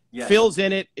because Phil's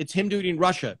in it, it's him doing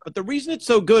Russia. But the reason it's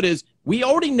so good is we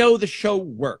already know the show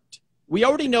worked. We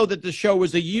already know that the show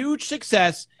was a huge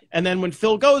success. And then when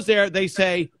Phil goes there, they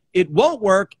say it won't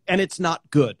work and it's not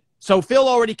good. So Phil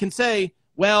already can say,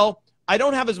 well, I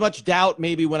don't have as much doubt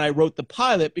maybe when I wrote the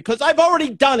pilot because I've already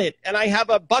done it and I have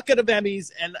a bucket of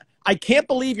Emmys and I can't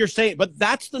believe you're saying, but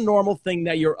that's the normal thing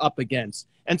that you're up against.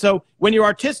 And so when you're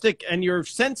artistic and you're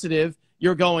sensitive,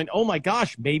 you're going, oh my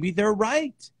gosh, maybe they're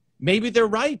right. Maybe they're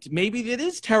right. Maybe it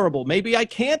is terrible. Maybe I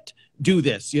can't do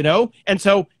this, you know? And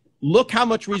so look how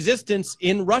much resistance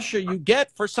in Russia you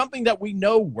get for something that we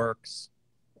know works.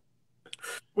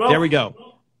 Well, there we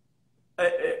go.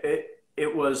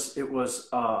 It was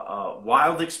a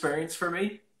wild experience for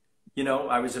me. You know,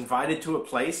 I was invited to a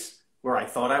place where I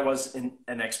thought I was an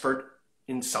expert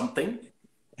in something,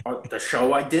 or the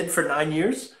show I did for 9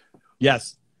 years.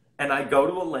 Yes. And I go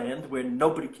to a land where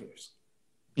nobody cares.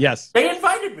 Yes. They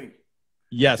invited me.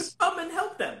 Yes. To come and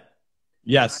help them.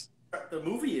 Yes. The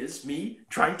movie is me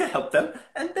trying to help them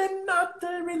and then not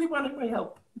really wanting my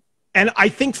help. And I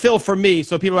think, Phil, for me,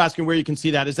 so people are asking where you can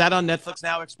see that. Is that on Netflix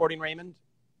now, Exporting Raymond?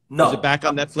 No. Is it back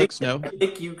on Netflix? No. I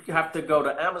think you have to go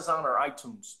to Amazon or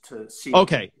iTunes to see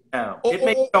Okay. it now. It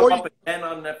may go up again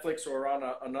on Netflix or on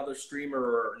another streamer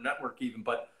or network even,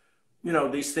 but you know,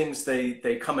 these things,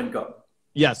 they come and go.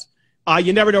 Yes.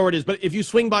 You never know where it is, but if you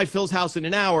swing by Phil's house in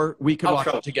an hour, we could watch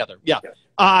it together. Yeah.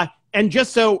 And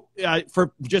just so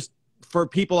for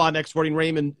people on Exporting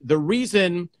Raymond, the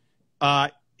reason,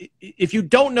 if you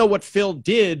don't know what Phil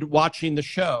did watching the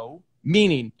show,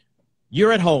 meaning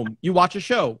you're at home, you watch a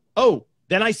show. Oh,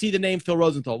 then I see the name Phil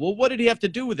Rosenthal. Well, what did he have to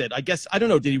do with it? I guess, I don't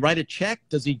know. Did he write a check?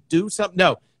 Does he do something?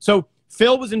 No. So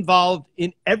Phil was involved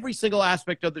in every single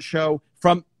aspect of the show,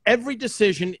 from every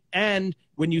decision. And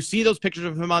when you see those pictures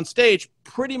of him on stage,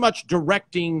 pretty much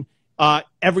directing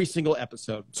every single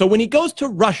episode. So when he goes to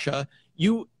Russia,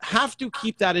 you have to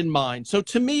keep that in mind. So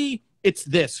to me, it's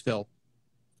this, Phil.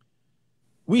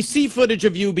 We see footage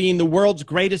of you being the world's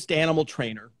greatest animal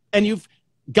trainer, and you've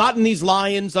gotten these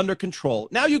lions under control.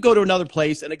 Now you go to another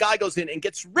place, and a guy goes in and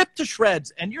gets ripped to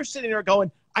shreds, and you're sitting there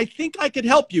going, I think I could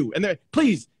help you. And they're,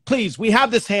 please, we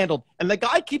have this handled. And the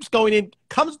guy keeps going in,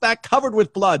 comes back covered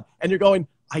with blood, and you're going,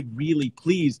 I really,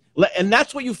 please. And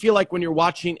that's what you feel like when you're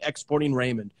watching Exporting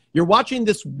Raymond. You're watching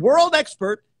this world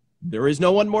expert. There is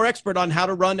no one more expert on how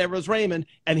to run Everest Raymond,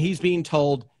 and he's being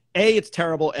told, A, it's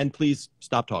terrible, and please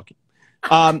stop talking.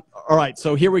 All right,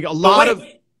 so here we go.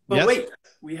 Wait,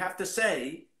 we have to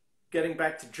say, getting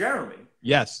back to Jeremy.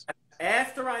 Yes.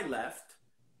 After I left,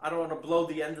 I don't want to blow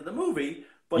the end of the movie,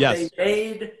 but yes. They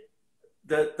made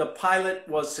the pilot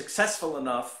was successful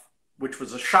enough, which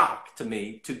was a shock to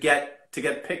me, to get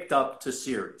picked up to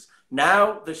series.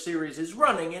 Now the series is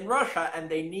running in Russia, and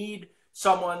they need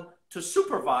someone to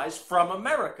supervise from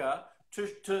America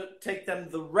to take them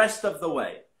the rest of the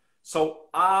way. So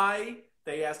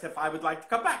they asked if I would like to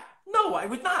come back. No, I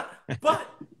would not. But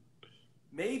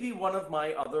maybe one of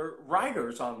my other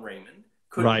writers on Raymond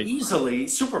could easily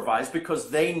supervise, because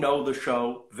they know the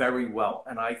show very well.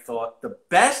 And I thought the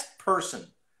best person,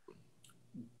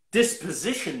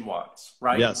 disposition-wise,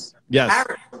 right? Yes.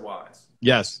 Character-wise.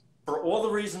 Yes. For all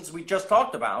the reasons we just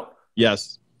talked about.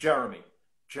 Yes. Jeremy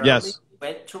yes.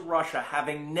 went to Russia,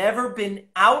 having never been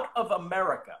out of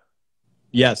America.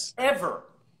 Yes. Ever.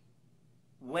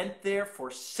 Went there for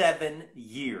 7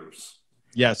 years.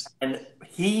 Yes. And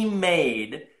he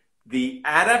made the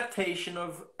adaptation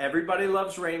of Everybody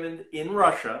Loves Raymond in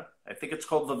Russia. I think it's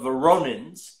called the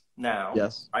Voronins now.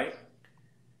 Yes. Right?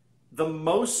 The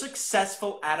most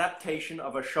successful adaptation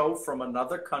of a show from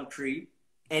another country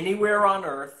anywhere on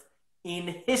earth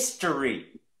in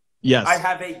history. Yes. I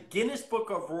have a Guinness Book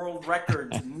of World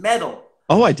Records medal.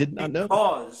 Oh, I did not know.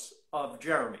 Because of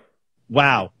Jeremy.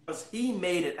 Wow. Because he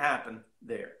made it happen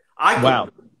there.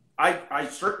 I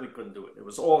certainly couldn't do it. It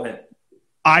was all him.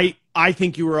 I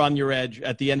think you were on your edge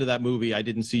at the end of that movie. I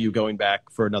didn't see you going back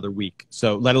for another week,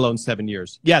 so let alone 7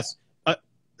 years. Yes.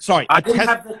 Sorry. I didn't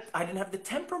have the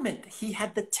temperament. He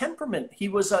had the temperament. He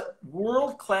was a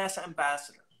world-class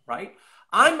ambassador, right?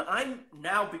 I'm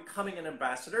now becoming an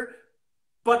ambassador,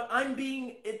 but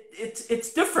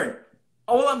it's different.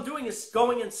 All I'm doing is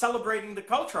going and celebrating the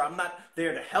culture. I'm not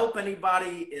there to help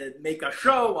anybody make a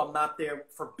show. I'm not there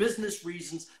for business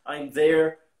reasons. I'm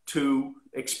there to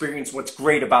experience what's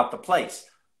great about the place.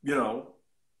 You know,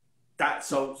 that.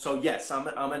 So yes, I'm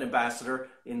an ambassador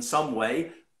in some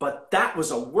way, but that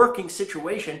was a working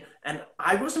situation, and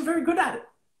I wasn't very good at it.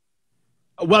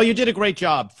 Well, you did a great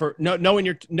job for knowing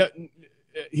your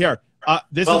here.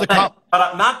 This is the but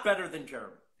I'm not better than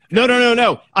Jeremy.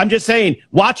 No. I'm just saying,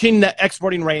 watching the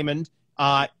Exporting Raymond,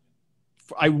 I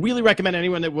really recommend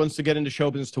anyone that wants to get into show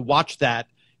business to watch that.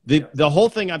 The whole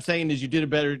thing I'm saying is you did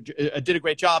a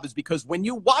great job, is because when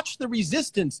you watch The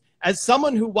Resistance, as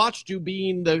someone who watched you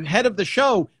being the head of the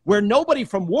show, where nobody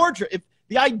from wardrobe,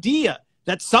 the idea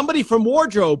that somebody from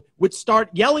wardrobe would start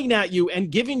yelling at you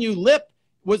and giving you lip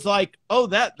was like, oh,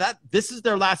 this is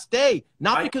their last day.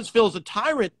 Not because Phil's a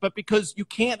tyrant, but because you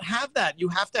can't have that. You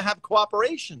have to have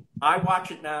cooperation. I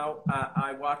watch it now.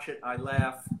 I watch it. I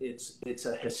laugh. It's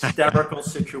a hysterical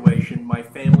situation. My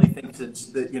family thinks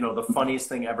it's the funniest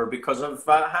thing ever because of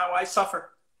how I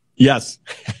suffer. Yes.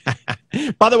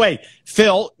 By the way,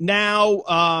 Phil, now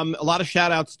a lot of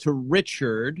shout outs to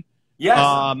Richard. Yes.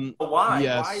 Why?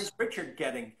 Yes. Why is Richard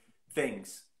getting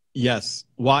things? Yes.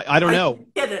 Why? I don't know.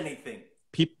 Didn't get anything.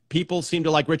 People seem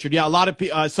to like Richard. Yeah, a lot of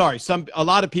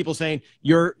people saying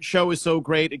your show is so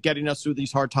great at getting us through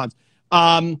these hard times.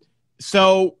 Bella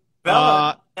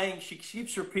saying, she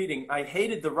keeps repeating, I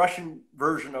hated the Russian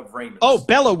version of Raymond's. Oh,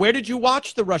 Bella, where did you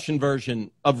watch the Russian version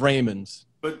of Raymond's?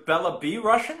 Would Bella be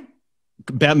Russian?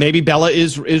 Maybe Bella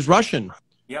is Russian.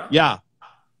 Yeah. Yeah.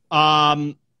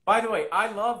 By the way, I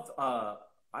loved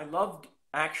I loved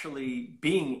actually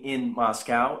being in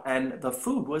Moscow, and the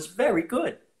food was very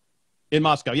good. In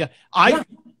Moscow, yeah.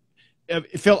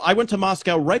 Phil, I went to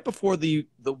Moscow right before the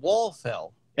wall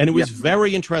fell, and it was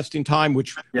very interesting time,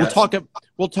 which we'll talk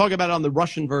about on the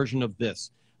Russian version of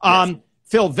this.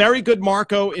 Phil, very good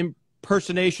Marco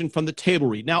impersonation from the table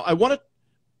read. Now, I want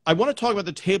to talk about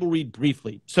the table read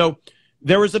briefly. So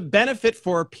there is a benefit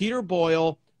for Peter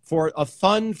Boyle for a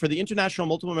fund for the International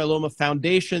Multiple Myeloma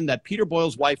Foundation that Peter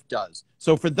Boyle's wife does.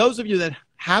 So for those of you that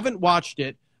haven't watched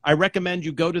it, I recommend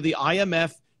you go to the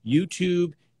IMF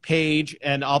YouTube page,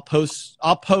 and I'll post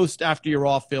after you're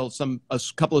off, Phil, a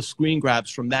couple of screen grabs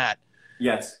from that.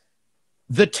 Yes.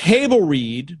 The table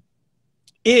read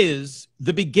is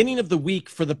the beginning of the week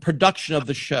for the production of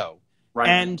the show. Right.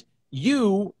 And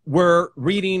you were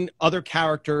reading other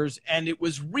characters, and it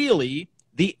was really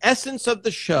the essence of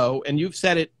the show, and you've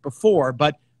said it before,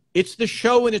 but it's the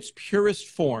show in its purest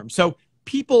form. So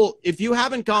people, if you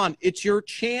haven't gone, it's your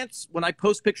chance. When I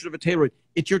post pictures of a table read,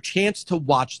 it's your chance to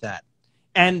watch that.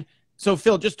 And so,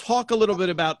 Phil, just talk a little bit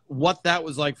about what that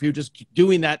was like for you, just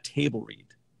doing that table read.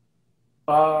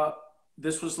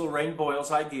 This was Lorraine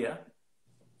Boyle's idea,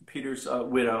 Peter's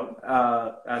widow,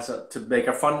 to make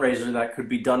a fundraiser that could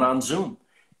be done on Zoom.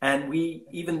 And we,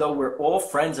 even though we're all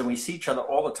friends and we see each other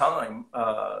all the time,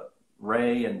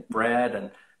 Ray and Brad and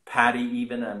Patty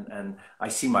even, and I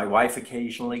see my wife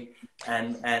occasionally.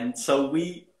 And so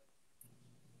we've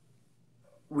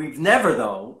never,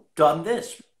 though, done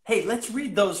this. Hey, let's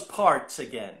read those parts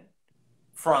again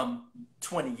from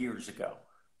 20 years ago,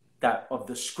 of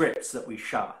the scripts that we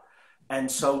shot.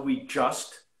 And so we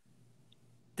just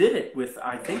did it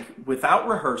without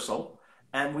rehearsal.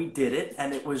 And we did it,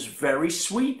 and it was very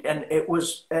sweet. And it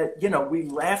was, we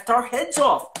laughed our heads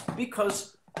off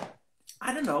because,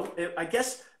 I don't know, I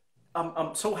guess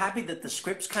I'm so happy that the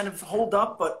scripts kind of hold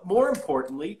up, but more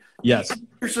importantly, yes, the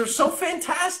actors are so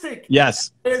fantastic.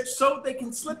 Yes. They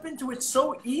can slip into it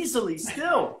so easily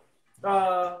still.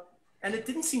 And it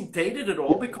didn't seem dated at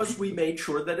all because we made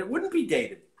sure that it wouldn't be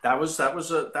dated. That was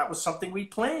something we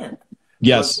planned.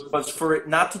 Yes. Was for it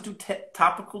not to do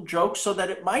topical jokes so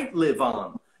that it might live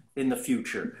on in the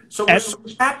future. So we're so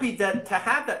happy to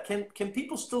have that. Can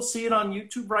people still see it on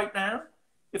YouTube right now?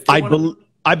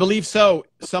 I believe so.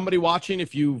 Somebody watching,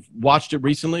 if you've watched it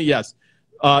recently, yes.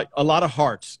 A lot of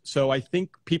hearts. So I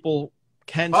think people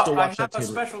can still watch that too. I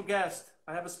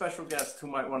have a special guest who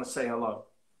might want to say hello.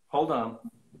 Hold on.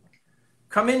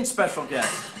 Come in, special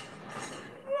guest.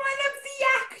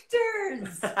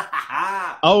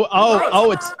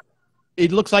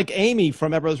 It looks like Amy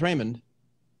from Everose Raymond.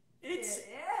 It's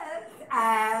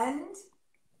and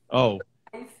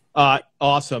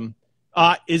awesome.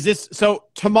 Is this so?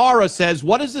 Tamara says,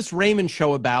 "What is this Raymond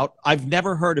show about? I've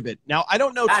never heard of it." Now I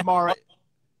don't know, Tamara.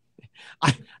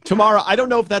 Tamara, I don't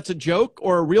know if that's a joke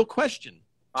or a real question.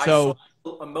 I saw a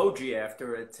emoji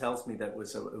after it tells me that it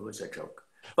was a joke.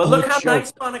 But look how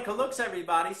nice Monica looks,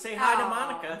 everybody. Say hi to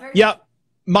Monica. Yeah.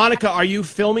 Monica, are you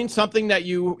filming something that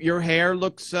your hair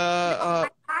looks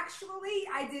Actually,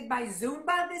 I did my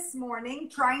Zumba this morning,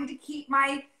 trying to keep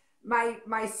my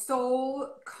soul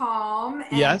calm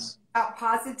and about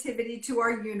positivity to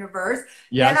our universe.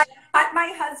 Yes. Then I cut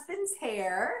my husband's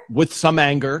hair. With some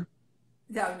anger.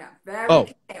 No.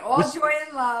 All joy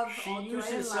and love. She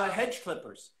uses hedge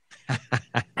clippers.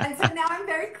 And so now I'm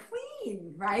very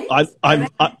clean, right? I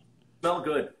smell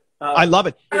good. I love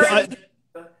it.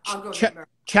 I'll go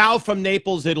Ciao from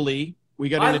Naples, Italy.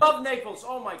 I love Naples.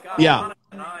 Oh my God. Yeah.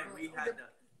 Monica and we had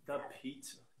the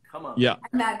pizza. Come on. Yeah.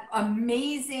 And that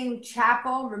amazing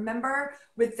chapel, remember,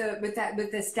 with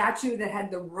the statue that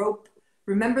had the rope.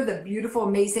 Remember the beautiful,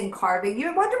 amazing carving.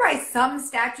 You wonder why some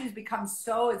statues become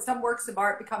and some works of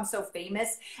art become so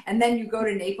famous. And then you go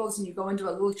to Naples and you go into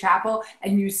a little chapel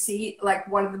and you see like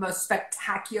one of the most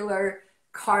spectacular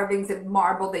carvings of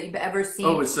marble that you've ever seen.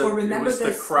 Oh, it was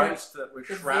the Christ that was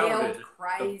shrouded.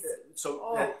 Christ.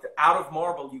 Out of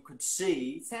marble, you could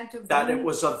see that it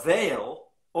was a veil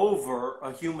over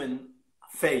a human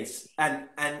face,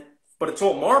 but it's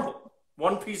all marble,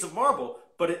 one piece of marble,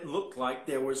 but it looked like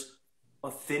there was a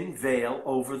thin veil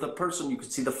over the person. You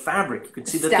could see the fabric. You could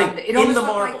see the thing it in the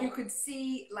marble. Like you could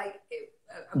see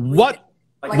what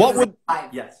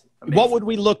would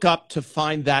we look up to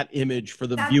find that image for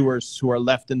the viewers who are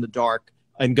left in the dark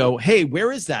and go, hey,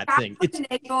 where is that thing? It's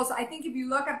Naples. I think if you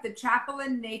look up the chapel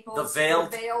in Naples, the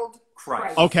veiled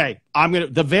Christ. Okay,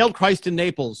 the veiled Christ in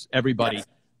Naples, everybody. Yes.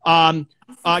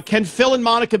 Can Phil and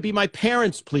Monica be my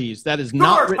parents, please? That is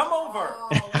not come over.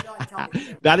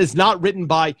 That is not written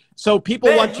by. So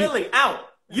people want you. Lily, out.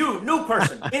 You, new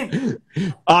person, in.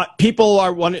 People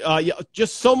are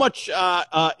just so much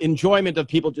enjoyment of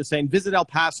people just saying, visit El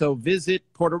Paso, visit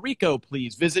Puerto Rico,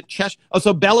 please, visit Cheshire. Oh,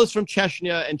 so Bella's from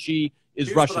Chechnya, and she is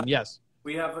Here's Russian, yes.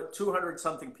 We have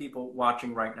 200-something people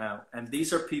watching right now, and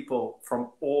these are people from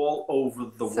all over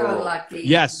the world. So lucky.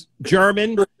 Yes,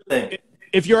 German.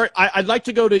 If you're, I'd like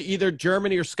to go to either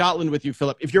Germany or Scotland with you,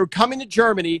 Philip. If you're coming to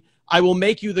Germany, I will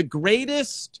make you the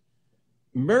greatest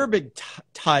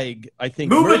Murbigteig, I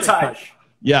think. Murbigteig.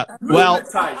 Yeah. Well, that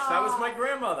was my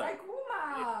grandmother. Like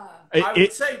Uma. I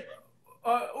would say,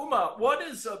 Uma, what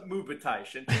is a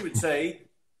Murbigteig? And she would say,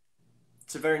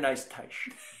 it's a very nice teich.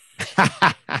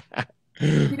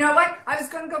 You know what? I was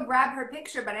going to go grab her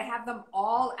picture, but I have them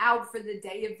all out for the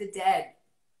Day of the Dead.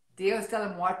 Dios de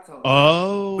los Muertos.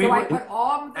 Oh. So I put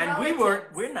all and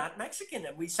we're not Mexican,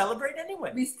 and we celebrate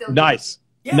anyway. We still nice.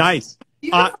 Yes. Nice.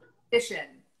 tradition.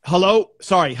 Hello,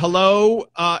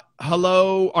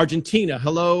 hello, Argentina.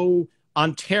 Hello,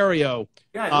 Ontario.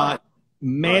 Yeah,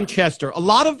 Manchester. A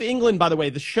lot of England, by the way.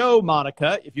 The show,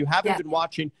 Monica, if you haven't been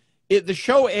watching, the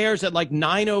show airs at like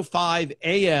 9:05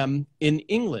 a.m. in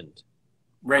England.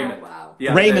 Raymond. Oh, wow.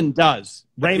 Yeah, Raymond does.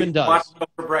 Raymond does. Watch it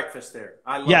over breakfast there.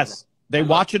 I love Yes, that. they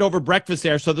watch it over breakfast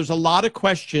there. So there's a lot of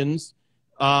questions.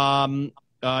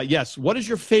 Yes. What is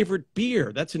your favorite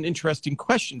beer? That's an interesting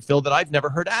question, Phil, that I've never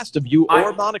heard asked of you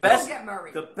or Monica.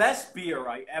 The best beer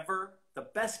the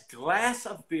best glass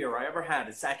of beer I ever had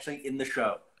is actually in the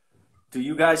show. Can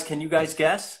you guys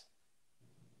guess?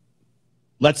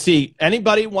 Let's see.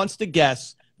 Anybody wants to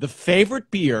guess the favorite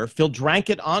beer? Phil drank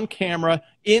it on camera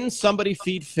in Somebody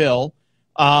Feed Phil.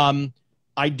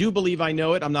 I do believe I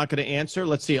know it. I'm not going to answer.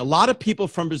 Let's see. A lot of people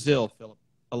from Brazil, Philip.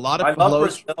 A lot of I love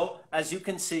Brazil, as you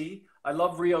can see. I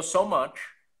love Rio so much.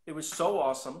 It was so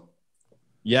awesome.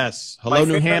 Yes. Hello,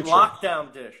 New Hampshire.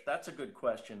 Lockdown dish. That's a good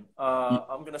question.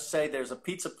 I'm going to say there's a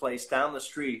pizza place down the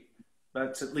street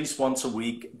that's at least once a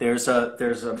week. There's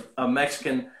a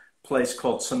Mexican place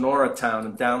called Sonora Town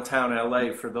in downtown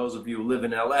LA. For those of you who live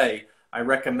in LA, I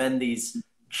recommend these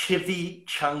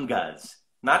chivichangas.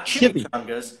 Not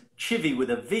chimichangas, chivi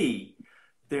with a V.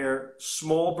 They're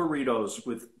small burritos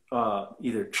with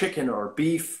either chicken or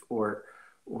beef or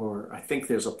I think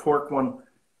there's a pork one.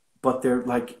 But they're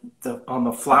like on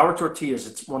the flour tortillas.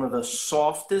 It's one of the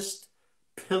softest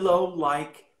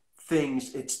pillow-like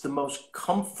things. It's the most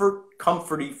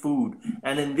comforty food.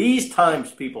 And in these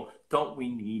times, people, don't we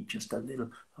need just a little?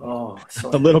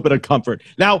 A little bit of comfort.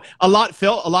 Now,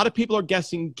 Phil, a lot of people are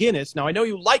guessing Guinness. Now, I know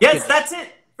you like Guinness. Yes, that's it.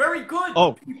 Very good.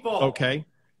 Oh, people. Okay.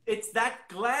 It's that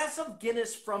glass of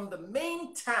Guinness from the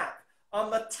main tap on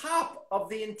the top of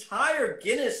the entire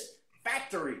Guinness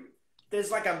factory. There's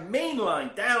like a main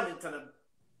line down into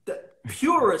the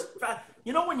purest.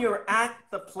 You know when you're at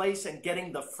the place and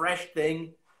getting the fresh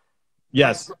thing?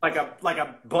 Yes. Like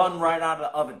a bun right out of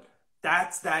the oven.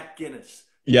 That's that Guinness.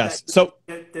 Yes. So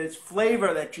there's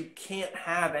flavor that you can't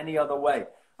have any other way.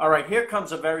 All right, here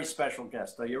comes a very special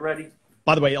guest. Are you ready?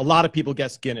 By the way, a lot of people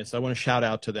guessed Guinness. I want to shout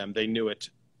out to them. They knew it.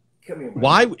 Come here. Buddy.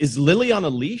 Why is Lily on a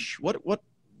leash? What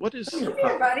is? Come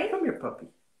here, buddy. Come here, puppy.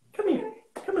 Come here.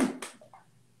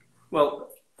 Well,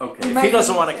 okay. If he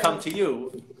doesn't want to come to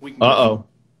you, we can.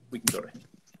 We can go to him.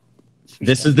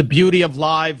 This is the beauty of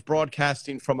live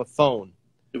broadcasting from a phone.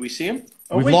 Do we see him?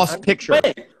 We've lost picture.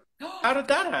 Wait. How did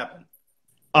that happen?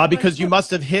 Because you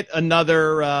must have hit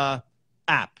another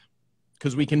app.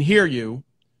 Because we can hear you.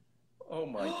 Oh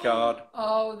my God!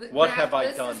 What have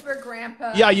I done? This is for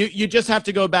Grandpa. Yeah, you just have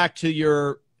to go back to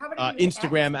your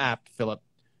Instagram app, Philip.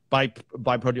 But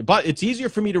it's easier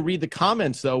for me to read the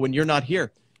comments though when you're not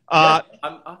here.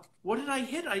 What did I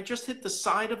hit? I just hit the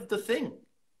side of the thing.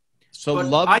 So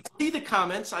I see the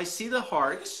comments. I see the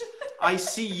hearts. I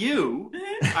see you.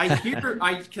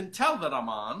 I can tell that I'm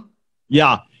on.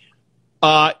 Yeah.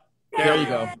 There you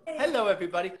go. Hello,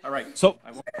 everybody. All right. So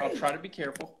I'll try to be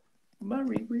careful.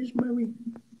 Murray, where's Murray?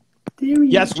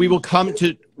 Yes, we will come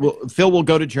to. Phil will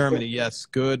go to Germany. Yes,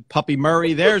 good puppy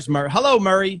Murray. There's Murray. Hello,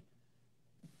 Murray.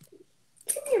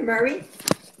 Come here, Murray.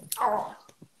 Oh.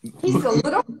 He's a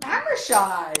little camera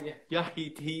shy. Yeah,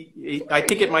 he I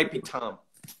think it might be Tom.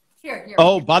 Here.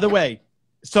 Oh, by the way,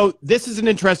 so this is an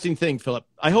interesting thing, Philip.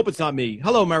 I hope it's not me.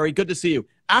 Hello, Murray. Good to see you.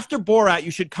 After Borat, you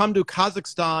should come to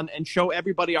Kazakhstan and show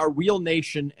everybody our real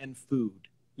nation and food.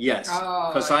 Yes,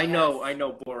 because I know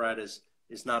Borat is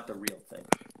not the real thing.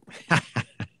 I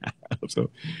hope so.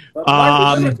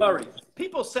 Murray.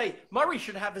 People say Murray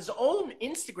should have his own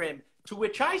Instagram, to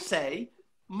which I say,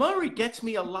 Murray gets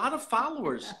me a lot of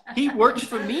followers. He works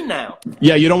for me now.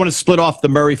 Yeah, you don't want to split off the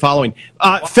Murray following.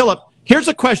 Philip, Here's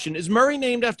a question. Is Murray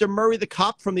named after Murray the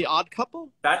cop from The Odd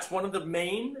Couple? That's one of the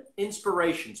main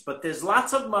inspirations, but there's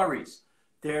lots of Murrays.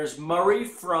 There's Murray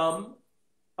from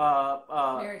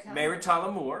Mary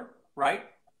Tyler Moore, right?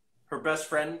 Her best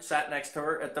friend sat next to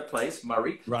her at the place,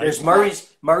 Murray. Right. There's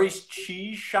Murray's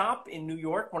Cheese Shop in New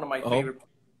York, one of my favorite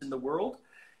places in the world.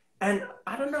 And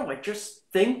I don't know, I just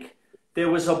think there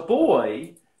was a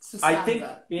boy, Sostanza. I think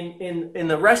in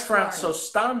the restaurant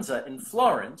Sostanza in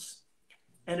Florence,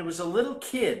 and it was a little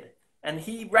kid, and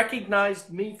he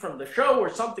recognized me from the show or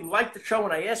something like the show,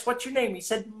 and I asked, "What's your name?" He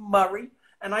said, "Murray."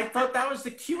 And I thought that was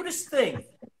the cutest thing.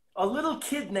 A little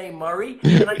kid named Murray.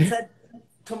 And I said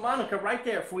to Monica right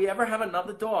there, if we ever have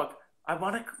another dog, I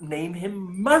want to name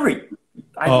him Murray.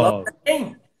 I love that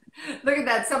name. Look at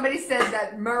that. Somebody said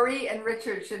that Murray and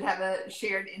Richard should have a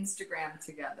shared Instagram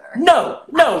together. No,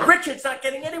 Richard's not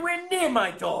getting anywhere near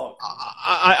my dog.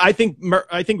 I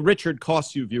think Richard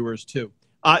costs you viewers too.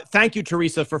 Thank you,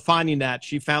 Teresa, for finding that.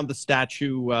 She found the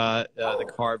statue,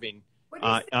 the carving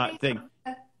thing.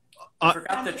 I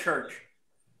forgot the church.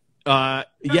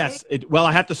 Yes. Well,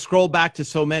 I have to scroll back to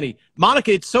so many.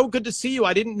 Monica, it's so good to see you.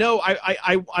 I didn't know.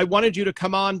 I wanted you to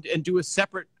come on and do a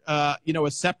separate,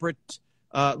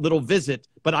 little visit.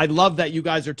 But I love that you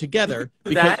guys are together.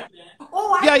 Because,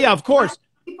 yeah, of course.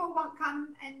 People won't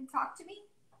come and talk to me.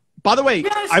 By the way,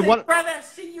 yes, I want rather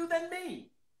see you than me.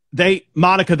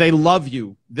 Monica, they love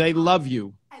you. They love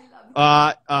you.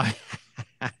 I love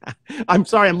you. I'm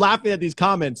sorry. I'm laughing at these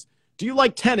comments. Do you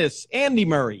like tennis? Andy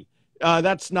Murray.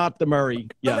 That's not the Murray.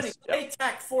 Yes.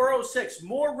 K-Tac 406.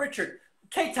 More Richard.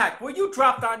 K-Tac, were you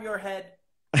dropped on your head?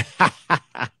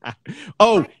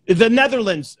 Oh, the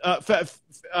Netherlands.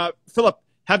 Philip,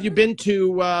 have you been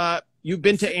to? You've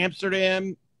been to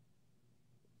Amsterdam.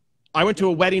 I went to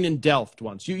a wedding in Delft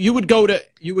once. You would go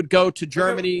to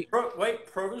Germany. Wait,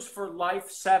 Produce for Life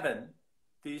 7.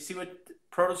 Do you see what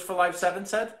Produce for Life 7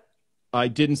 said? I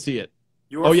didn't see it.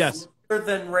 Yes.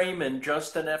 Than Raymond,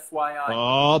 just an FYI.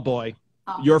 Oh boy,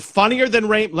 you're funnier than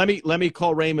Raymond. Let me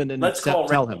call Raymond and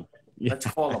tell him. Yeah. Let's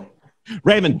call him.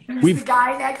 Raymond, the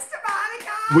guy next to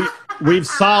Monica. We've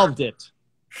solved it.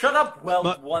 Shut up,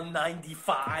 Weld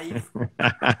 195.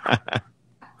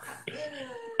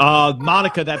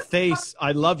 Monica, that face.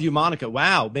 I love you, Monica.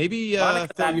 Wow, maybe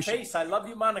Monica, that face. I love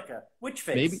you, Monica. Which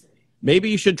face? Maybe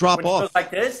you should drop off.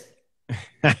 Like this.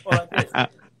 Like this.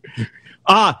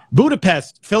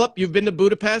 Budapest. Philip, you've been to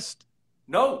Budapest?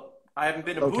 No, I haven't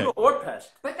been to Buda or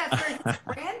Pest. But that's where his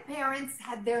grandparents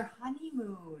had their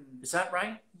honeymoon. Is that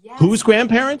right? Yes. Whose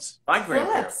grandparents? My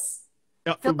grandparents.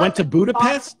 Went to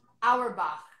Budapest?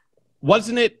 Auerbach.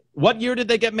 Wasn't it? What year did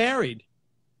they get married?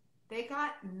 They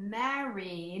got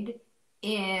married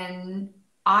in,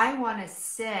 I want to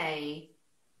say,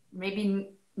 maybe.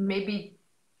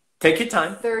 Take your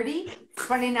time. 29,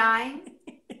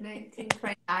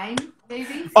 1929,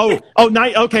 maybe. Okay,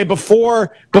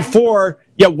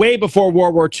 way before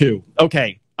World War II.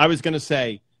 Okay, I was going to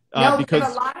say. Because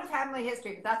there's a lot of family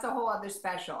history, but that's a whole other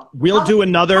special. We'll do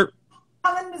another.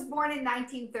 Helen was born in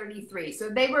 1933, so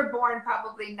they were born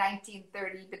probably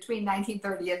between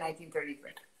 1930 and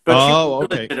 1933.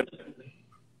 Okay.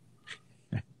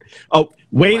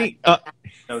 Waiting.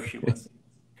 No, she wasn't.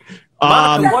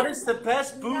 Monica, what is the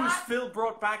best booze Phil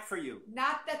brought back for you?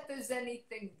 Not that there's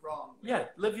anything wrong. Yeah,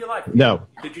 live your life. No.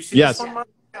 Did you see this one,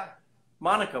 Monica?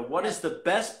 Monica, what is the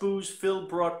best booze Phil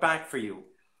brought back for you?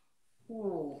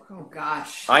 Ooh, oh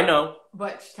gosh. I know.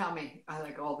 But tell me, I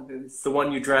like all the booze. The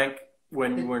one you drank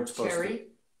when you weren't supposed cherry? to.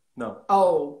 No.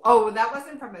 Oh, that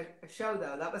wasn't from a show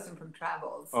though. That wasn't from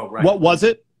Travels. Oh, right. What was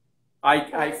it?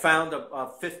 I found a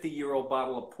 50-year-old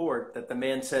bottle of port that the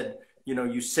man said,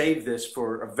 you saved this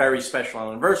for a very special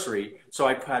anniversary. So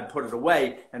I had put it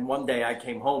away. And one day I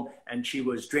came home and she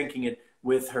was drinking it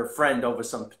with her friend over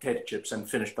some potato chips and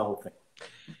finished the whole thing.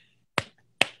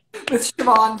 With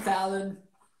Siobhan Fallon.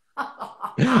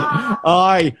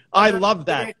 I love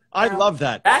that. I love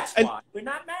that. That's why we're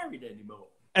not married anymore.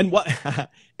 And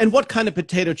what kind of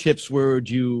potato chips would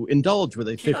you indulge with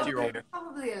a 50-year-old?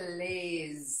 Probably a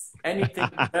Lay's. Anything,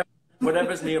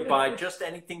 whatever's nearby, just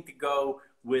anything to go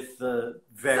with the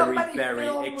very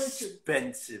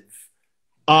expensive.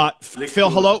 Phil,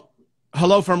 hello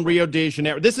from Rio de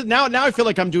Janeiro. This is now I feel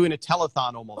like I'm doing a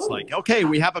telethon almost. Like, okay,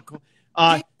 we have a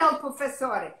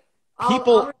Professore.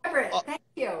 People. I'll remember it. Thank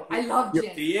you. I love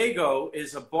gin. Diego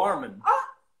is a barman. Oh,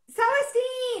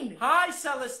 Celestine. Hi,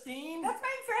 Celestine. That's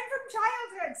my friend from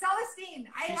childhood, Celestine.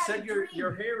 She said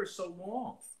your hair is so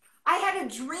long. I had a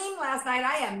dream last night.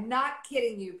 I am not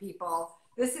kidding you, people.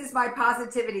 This is my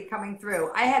positivity coming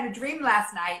through. I had a dream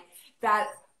last night that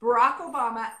Barack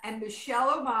Obama and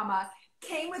Michelle Obama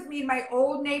came with me in my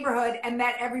old neighborhood and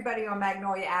met everybody on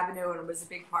Magnolia Avenue, and it was a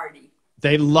big party.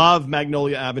 They love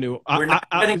Magnolia Avenue. We're not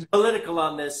getting political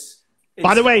on this.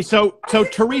 By the way, so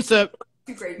Teresa,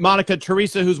 Monica,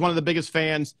 Teresa, who's one of the biggest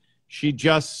fans, she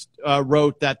just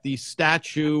wrote that the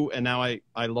statue, and now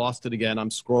I lost it again. I'm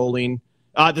scrolling.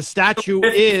 The statue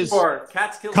is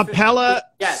Cappella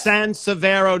San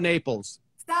Severo, Naples.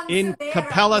 In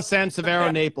Cappella San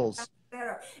Severo, Naples.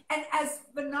 And as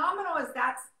phenomenal as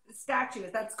that statue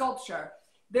is, that sculpture,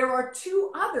 there are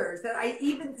two others that I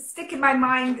even stick in my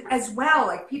mind as well,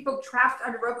 like people trapped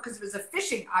under rope because it was a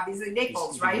fishing, obviously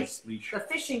Naples, right? The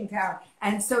fishing town.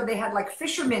 And so they had like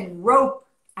fishermen rope.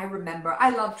 I remember.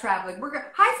 I love traveling.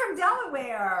 Hi from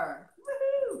Delaware.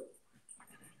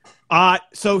 Woohoo!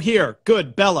 So here,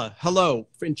 good. Bella, hello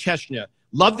in Chechnya.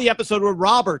 Loved the episode where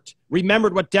Robert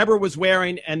remembered what Deborah was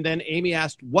wearing, and then Amy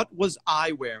asked, what was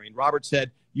I wearing? Robert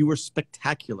said, you were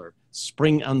spectacular.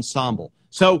 Spring ensemble.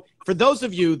 So for those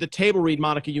of you, the table read,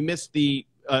 Monica, you missed the,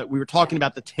 we were talking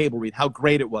about the table read, how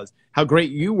great it was, how great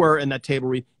you were in that table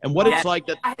read, and what it's like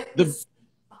that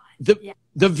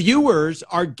the viewers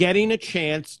are getting a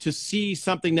chance to see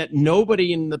something that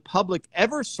nobody in the public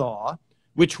ever saw,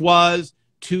 which was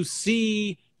to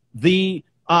see the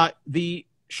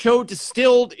show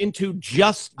distilled into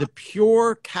just the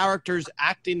pure characters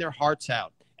acting their hearts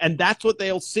out. And that's what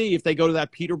they'll see if they go to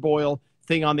that Peter Boyle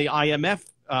thing on the IMF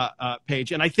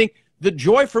page. And I think the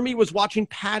joy for me was watching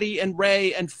Patty and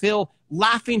Ray and Phil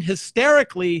laughing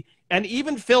hysterically. And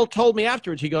even Phil told me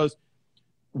afterwards, he goes,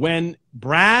 when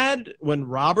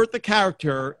Robert, the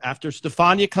character, after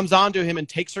Stefania comes on to him and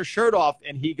takes her shirt off,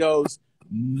 and he goes,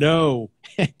 no.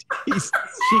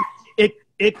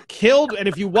 It killed. And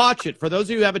if you watch it, for those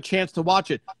of you who have a chance to watch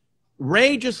it,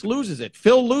 Ray just loses it.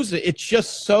 Phil loses it. It's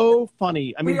just so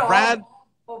funny. I mean, Brad.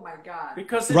 Oh my God.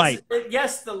 Because it's,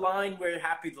 yes, the line, we're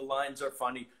happy the lines are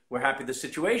funny. We're happy the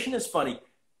situation is funny.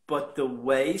 But the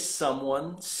way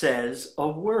someone says a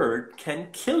word can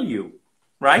kill you,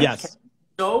 right? Yes.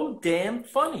 So damn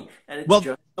funny. And it's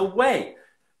just the way.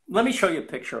 Let me show you a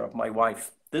picture of my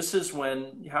wife. This is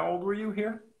when, how old were you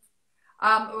here?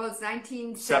 It was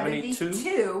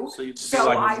 1972.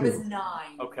 So I was 9.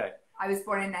 Okay. I was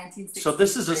born in 1963. So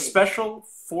this is a special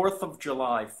 4th of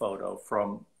July photo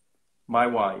from my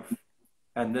wife.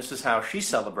 And this is how she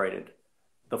celebrated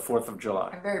the 4th of July.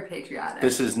 I'm very patriotic.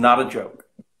 This is not a joke.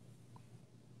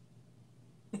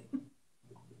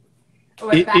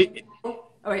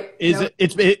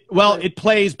 It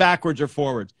plays backwards or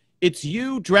forwards. It's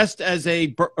you dressed as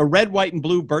a red, white, and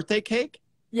blue birthday cake?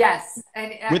 Yes.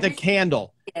 And with a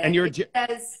candle. And you're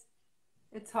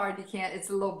it's hard. You can't. It's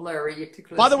a little blurry. You're too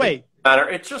close. By the way,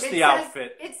 it's just the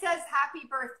outfit. It says "Happy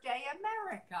Birthday,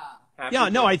 America."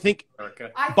 I think.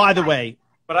 By the way,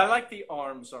 but I like the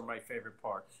arms are my favorite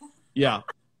part. Yeah,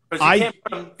 because you can't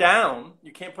put them down.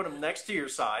 You can't put them next to your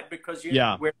side because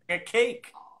you're wearing a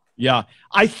cake. Yeah,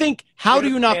 I think. How do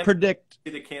you not predict?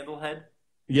 See the candle head?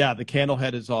 Yeah, the candle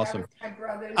head is awesome. My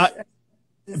brother's,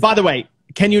 by the way,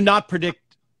 can you not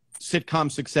predict sitcom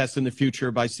success in the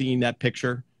future by seeing that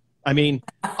picture? I mean,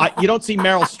 you don't see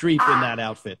Meryl Streep in that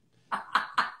outfit.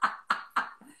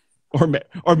 Or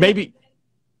maybe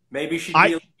she'd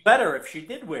be better if she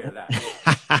did wear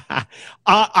that.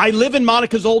 I live in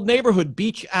Monica's old neighborhood,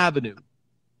 Beach Avenue.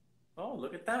 Oh,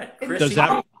 look at that. Does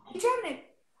that...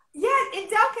 Yeah, in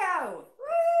Delco.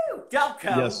 Woo! Delco.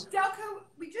 Yes. Delco.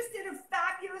 We just did a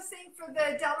fabulous thing for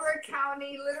the Delaware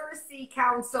County Literacy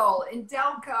Council in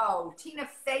Delco. Tina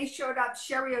Fey showed up,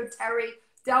 Sherry O'Terry,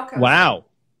 Delco.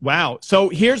 Wow. So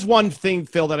here's one thing,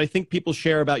 Phil, that I think people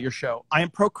share about your show. I am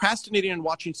procrastinating on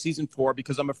watching season 4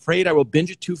 because I'm afraid I will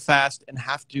binge it too fast and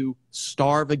have to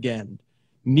starve again.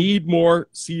 Need more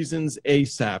seasons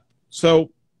ASAP.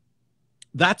 So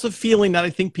that's a feeling that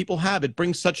I think people have. It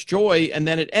brings such joy, and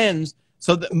then it ends.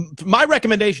 So my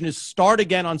recommendation is start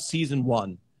again on season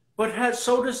 1. But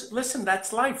listen,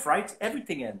 that's life, right?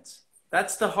 Everything ends.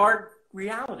 That's the hard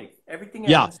reality. Everything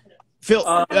ends. Yeah. Phil,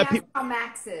 how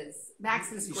Max is.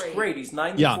 Max is great. He's great. He's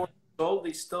 94 years old.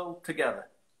 He's still together.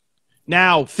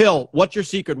 Now, Phil, what's your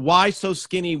secret? Why so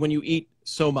skinny when you eat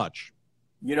so much?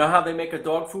 You know how they make a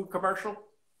dog food commercial?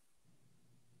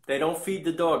 They don't feed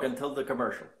the dog until the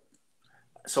commercial.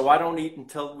 So I don't eat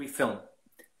until we film.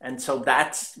 And so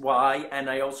that's why, and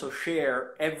I also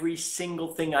share every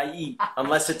single thing I eat.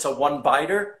 Unless it's a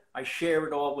one-biter, I share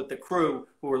it all with the crew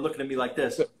who are looking at me like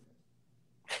this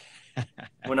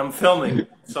when I'm filming.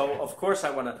 So, of course,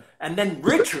 I want to. And then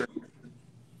Richard,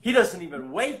 he doesn't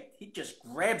even wait. He just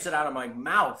grabs it out of my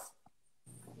mouth.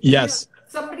 Yes.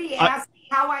 Somebody asked me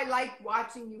how I like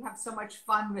watching you have so much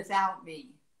fun without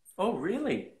me. Oh,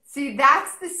 really? See,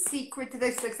 that's the secret to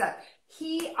their success.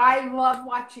 I love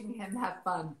watching him have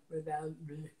fun without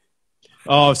me.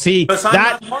 Oh, see, Because I'm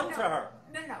that not fun to her.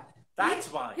 No.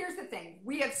 That's why. Here's the thing.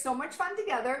 We have so much fun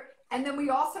together, and then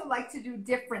we also like to do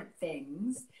different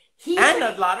things. And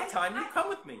a lot of time you come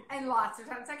with me. And lots of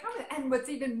times I come with. And what's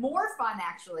even more fun,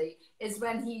 actually, is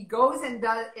when he goes and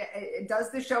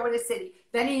does the show in a city.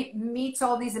 Then he meets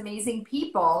all these amazing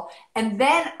people, and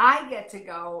then I get to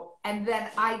go, and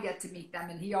then I get to meet them,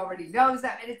 and he already knows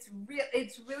them. And it's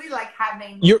really like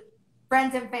having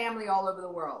friends and family all over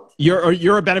the world.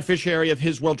 You're a beneficiary of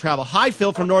his world travel. Hi,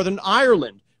 Phil from Northern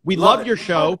Ireland. We loved your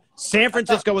show. San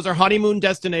Francisco was our honeymoon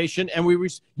destination, and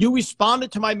you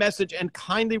responded to my message and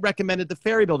kindly recommended the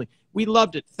Ferry Building. We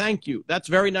loved it. Thank you. That's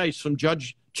very nice from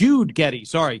Judge Jude Getty.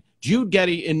 Sorry, Jude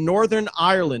Getty in Northern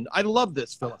Ireland. I love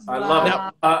this, Phyllis. I love it.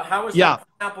 How was that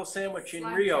pineapple sandwich in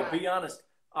Rio? Be honest.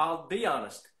 I'll be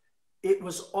honest. It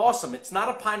was awesome. It's not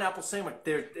a pineapple sandwich.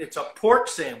 It's a pork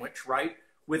sandwich, right,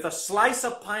 with a slice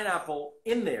of pineapple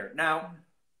in there. Now,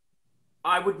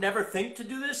 I would never think to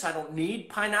do this. I don't need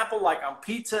pineapple like on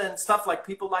pizza and stuff like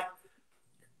people like.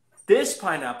 This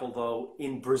pineapple, though,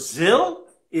 in Brazil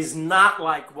is not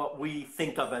like what we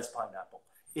think of as pineapple.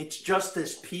 It's just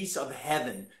this piece of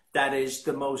heaven that is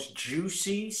the most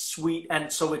juicy, sweet,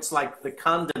 and so it's like the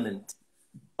condiment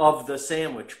of the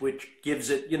sandwich, which gives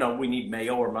it, we need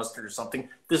mayo or mustard or something.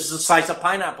 This is a slice of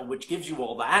pineapple, which gives you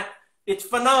all that. It's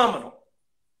phenomenal.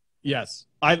 Yes,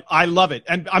 I love it.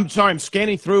 And I'm sorry, I'm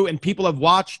scanning through, and people have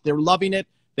watched. They're loving it.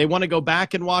 They want to go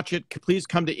back and watch it. Please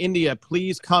come to India.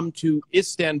 Please come to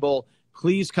Istanbul.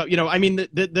 Please come. I mean,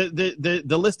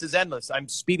 the list is endless. I'm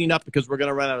speeding up because we're going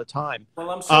to run out of time.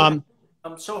 Well,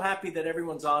 I'm so happy that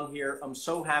everyone's on here. I'm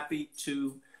so happy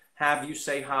to have you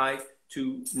say hi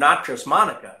to not just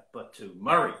Monica, but to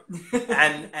Murray.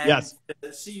 And yes.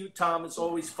 To see you, Tom, is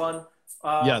always fun.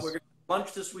 Yes. We're going to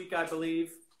lunch this week, I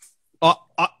believe.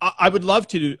 I would love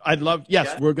to do. I'd love.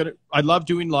 Yes, Yeah. I love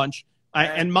doing lunch.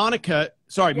 And Monica,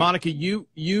 sorry, Monica,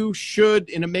 you should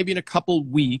maybe in a couple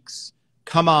weeks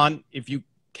come on if you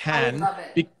can. I love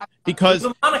it. Because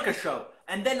the Monica show,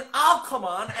 and then I'll come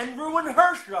on and ruin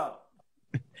her show.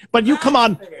 But you come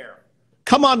on. Fair.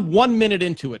 Come on 1 minute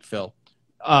into it, Phil.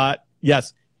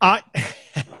 Yes, I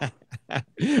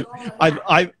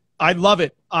love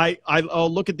it.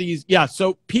 I'll look at these. Yeah.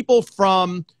 So people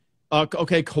from.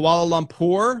 Okay, Kuala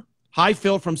Lumpur. Hi,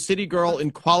 Phil from City Girl in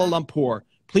Kuala Lumpur.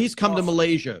 Please come to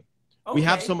Malaysia. Okay. We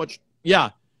have so much.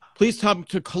 Yeah. Please come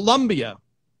to Colombia.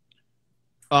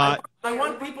 I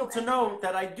want people to know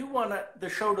that I do want the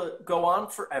show to go on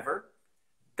forever,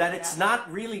 that it's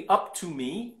not really up to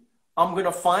me. I'm going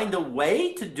to find a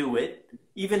way to do it,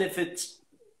 even if it's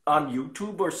on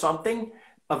YouTube or something,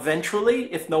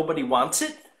 eventually, if nobody wants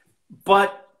it.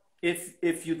 But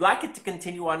if you'd like it to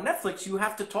continue on Netflix, you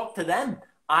have to talk to them.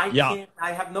 I can't.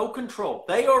 I have no control.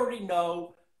 They already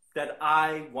know that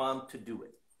I want to do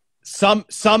it. Some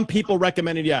people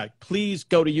recommended, please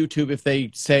go to YouTube if they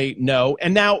say no.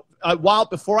 And now,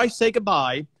 before I say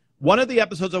goodbye, one of the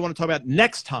episodes I want to talk about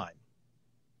next time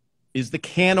is the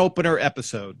can opener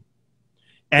episode.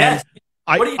 And yes.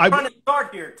 What are you trying to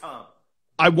start here, Tom?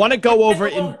 I want to go over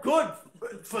in good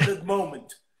for the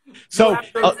moment. So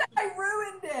I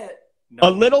ruined it. No.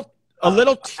 A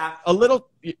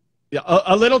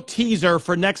little teaser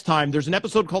for next time. There's an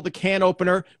episode called The Can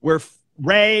Opener where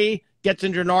Ray gets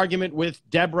into an argument with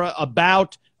Deborah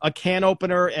about a can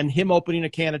opener and him opening a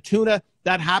can of tuna.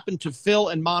 That happened to Phil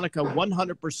and Monica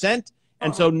 100%.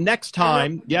 And so next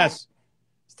time, yes.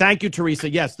 Thank you, Teresa.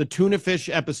 Yes, the tuna fish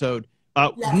episode.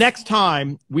 Yes. Next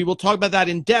time, we will talk about that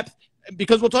in depth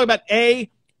because we'll talk about,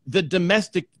 the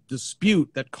domestic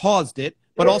dispute that caused it,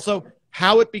 but also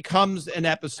how it becomes an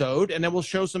episode, and then we'll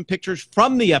show some pictures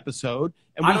from the episode.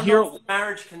 And I don't know if the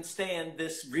marriage can stand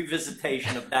this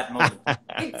revisitation of that moment.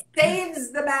 It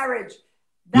saves the marriage.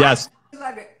 Yes.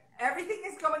 Everything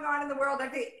is going on in the world.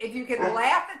 If you can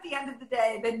laugh at the end of the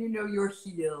day, then you know you're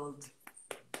healed.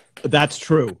 That's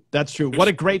true. That's true. What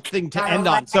a great thing to end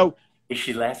on. So, is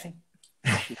she laughing?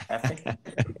 Is she laughing?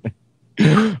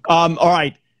 All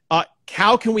right.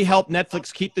 How can we help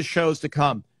Netflix keep the shows to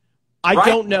come? I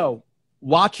don't know.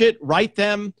 Watch it, write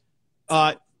them,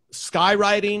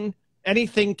 skywriting,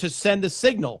 anything to send a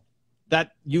signal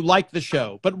that you like the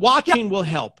show. But watching will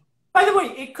help. By the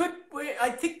way,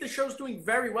 I think the show's doing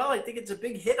very well. I think it's a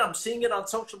big hit. I'm seeing it on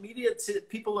social media.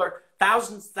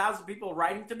 Thousands of people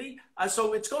writing to me.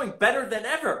 So it's going better than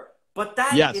ever. But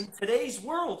that in today's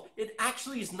world, it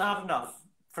actually is not enough.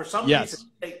 For some reason,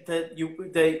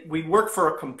 we work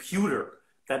for a computer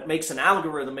that makes an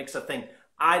algorithm, makes a thing.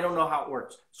 I don't know how it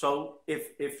works. So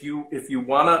if you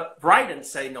want to write and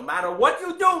say, no matter what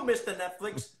you do, Mr.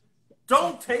 Netflix,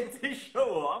 don't take this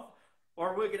show off,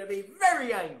 or we're going to be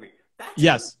very angry. That's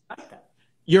yes. Like that.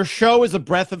 Your show is a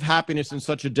breath of happiness in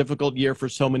such a difficult year for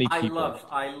so many people.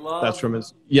 I love. That's from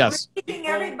his. Yes. We're keeping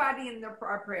everybody in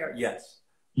our prayers. Yes.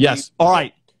 Yes. All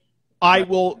right. I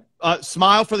will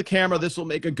smile for the camera. This will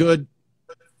make a good,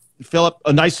 Philip,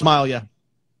 a nice smile. Yeah.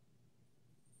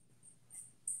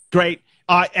 Great.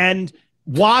 And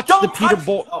watch the Peter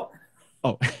Boyle.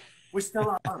 Oh. We're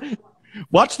still on.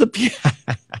 Watch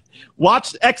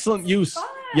watch excellent use.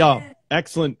 Yeah.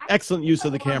 Excellent use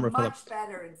of the camera, Philip. Much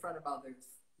better in front of others.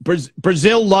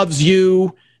 Brazil loves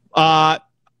you.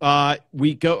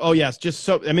 We go. Oh yes, just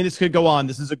so. I mean, this could go on.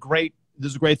 This is a great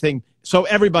thing. So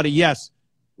everybody, yes,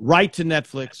 write to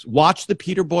Netflix. Watch the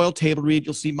Peter Boyle table read.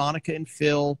 You'll see Monica and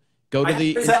Phil. Go to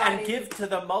the and give to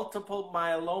the Multiple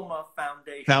Myeloma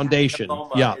Foundation.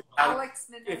 Yeah. Alex,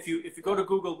 if you go to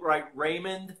Google, write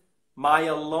Raymond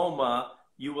Myeloma,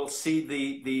 you will see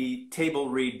the table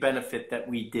read benefit that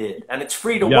we did, and it's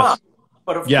free to watch.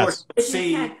 But of course,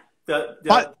 see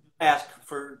the ask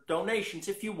for donations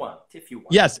if you want.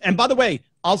 Yes, and by the way,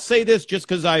 I'll say this just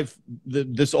because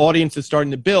this audience is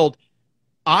starting to build.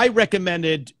 I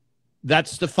recommended that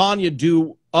Stefania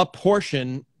do a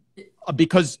portion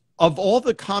because of all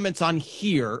the comments on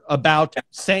here about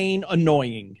saying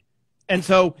annoying, and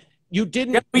so you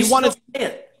didn't. Yeah, you wanted.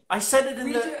 I said it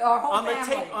in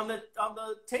on the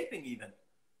taping even.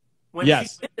 When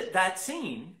yes. she did that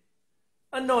scene,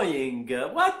 annoying.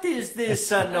 What is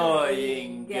this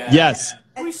annoying? Yes.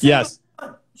 Yes.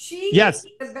 Yes.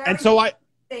 And so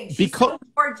she's so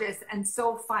gorgeous and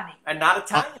so funny. And not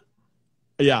Italian.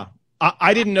 Yeah.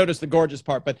 I didn't notice the gorgeous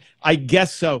part, but I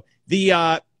guess so.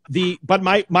 But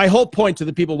my whole point to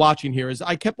the people watching here is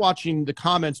I kept watching the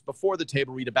comments before the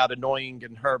table read about annoying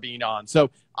and her being on. So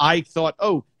I thought,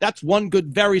 oh, that's one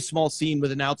good, very small scene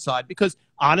with an outside, because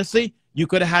honestly, you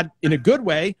could have had, in a good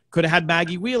way, could have had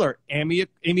Maggie Wheeler, Amy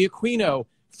Aquino,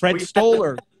 Fred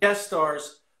Stoller. Guest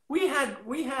stars. We had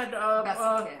Bob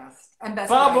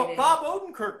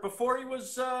Odenkirk before he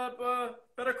was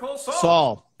Better Call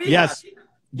Saul. Yes.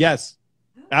 Yes.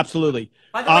 Absolutely.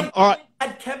 By the way, all right.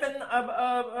 Had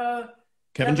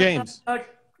Kevin James.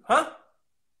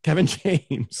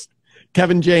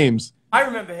 Kevin James. I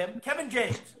remember him. Kevin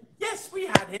James. Yes, we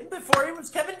had him before he was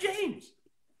Kevin James.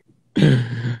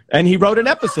 And he wrote an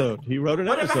episode.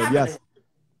 Yes.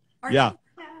 Yeah.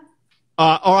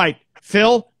 All right,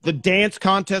 Phil, the dance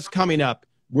contest coming up.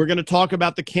 We're going to talk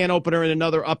about the can opener and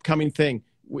another upcoming thing.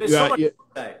 There's so much to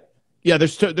say. Yeah,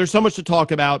 there's so much to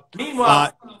talk about.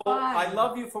 Meanwhile, I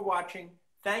love you for watching.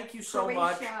 Thank you so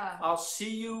much. I'll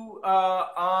see you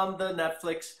on the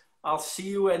Netflix. I'll see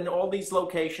you in all these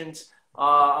locations.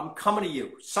 I'm coming to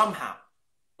you somehow.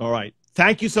 All right.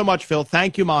 Thank you so much, Phil.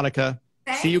 Thank you, Monica.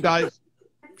 See you guys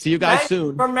soon. Thanks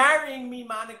for marrying me,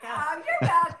 Monica. Oh, you're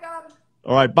welcome.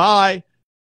 All right. Bye.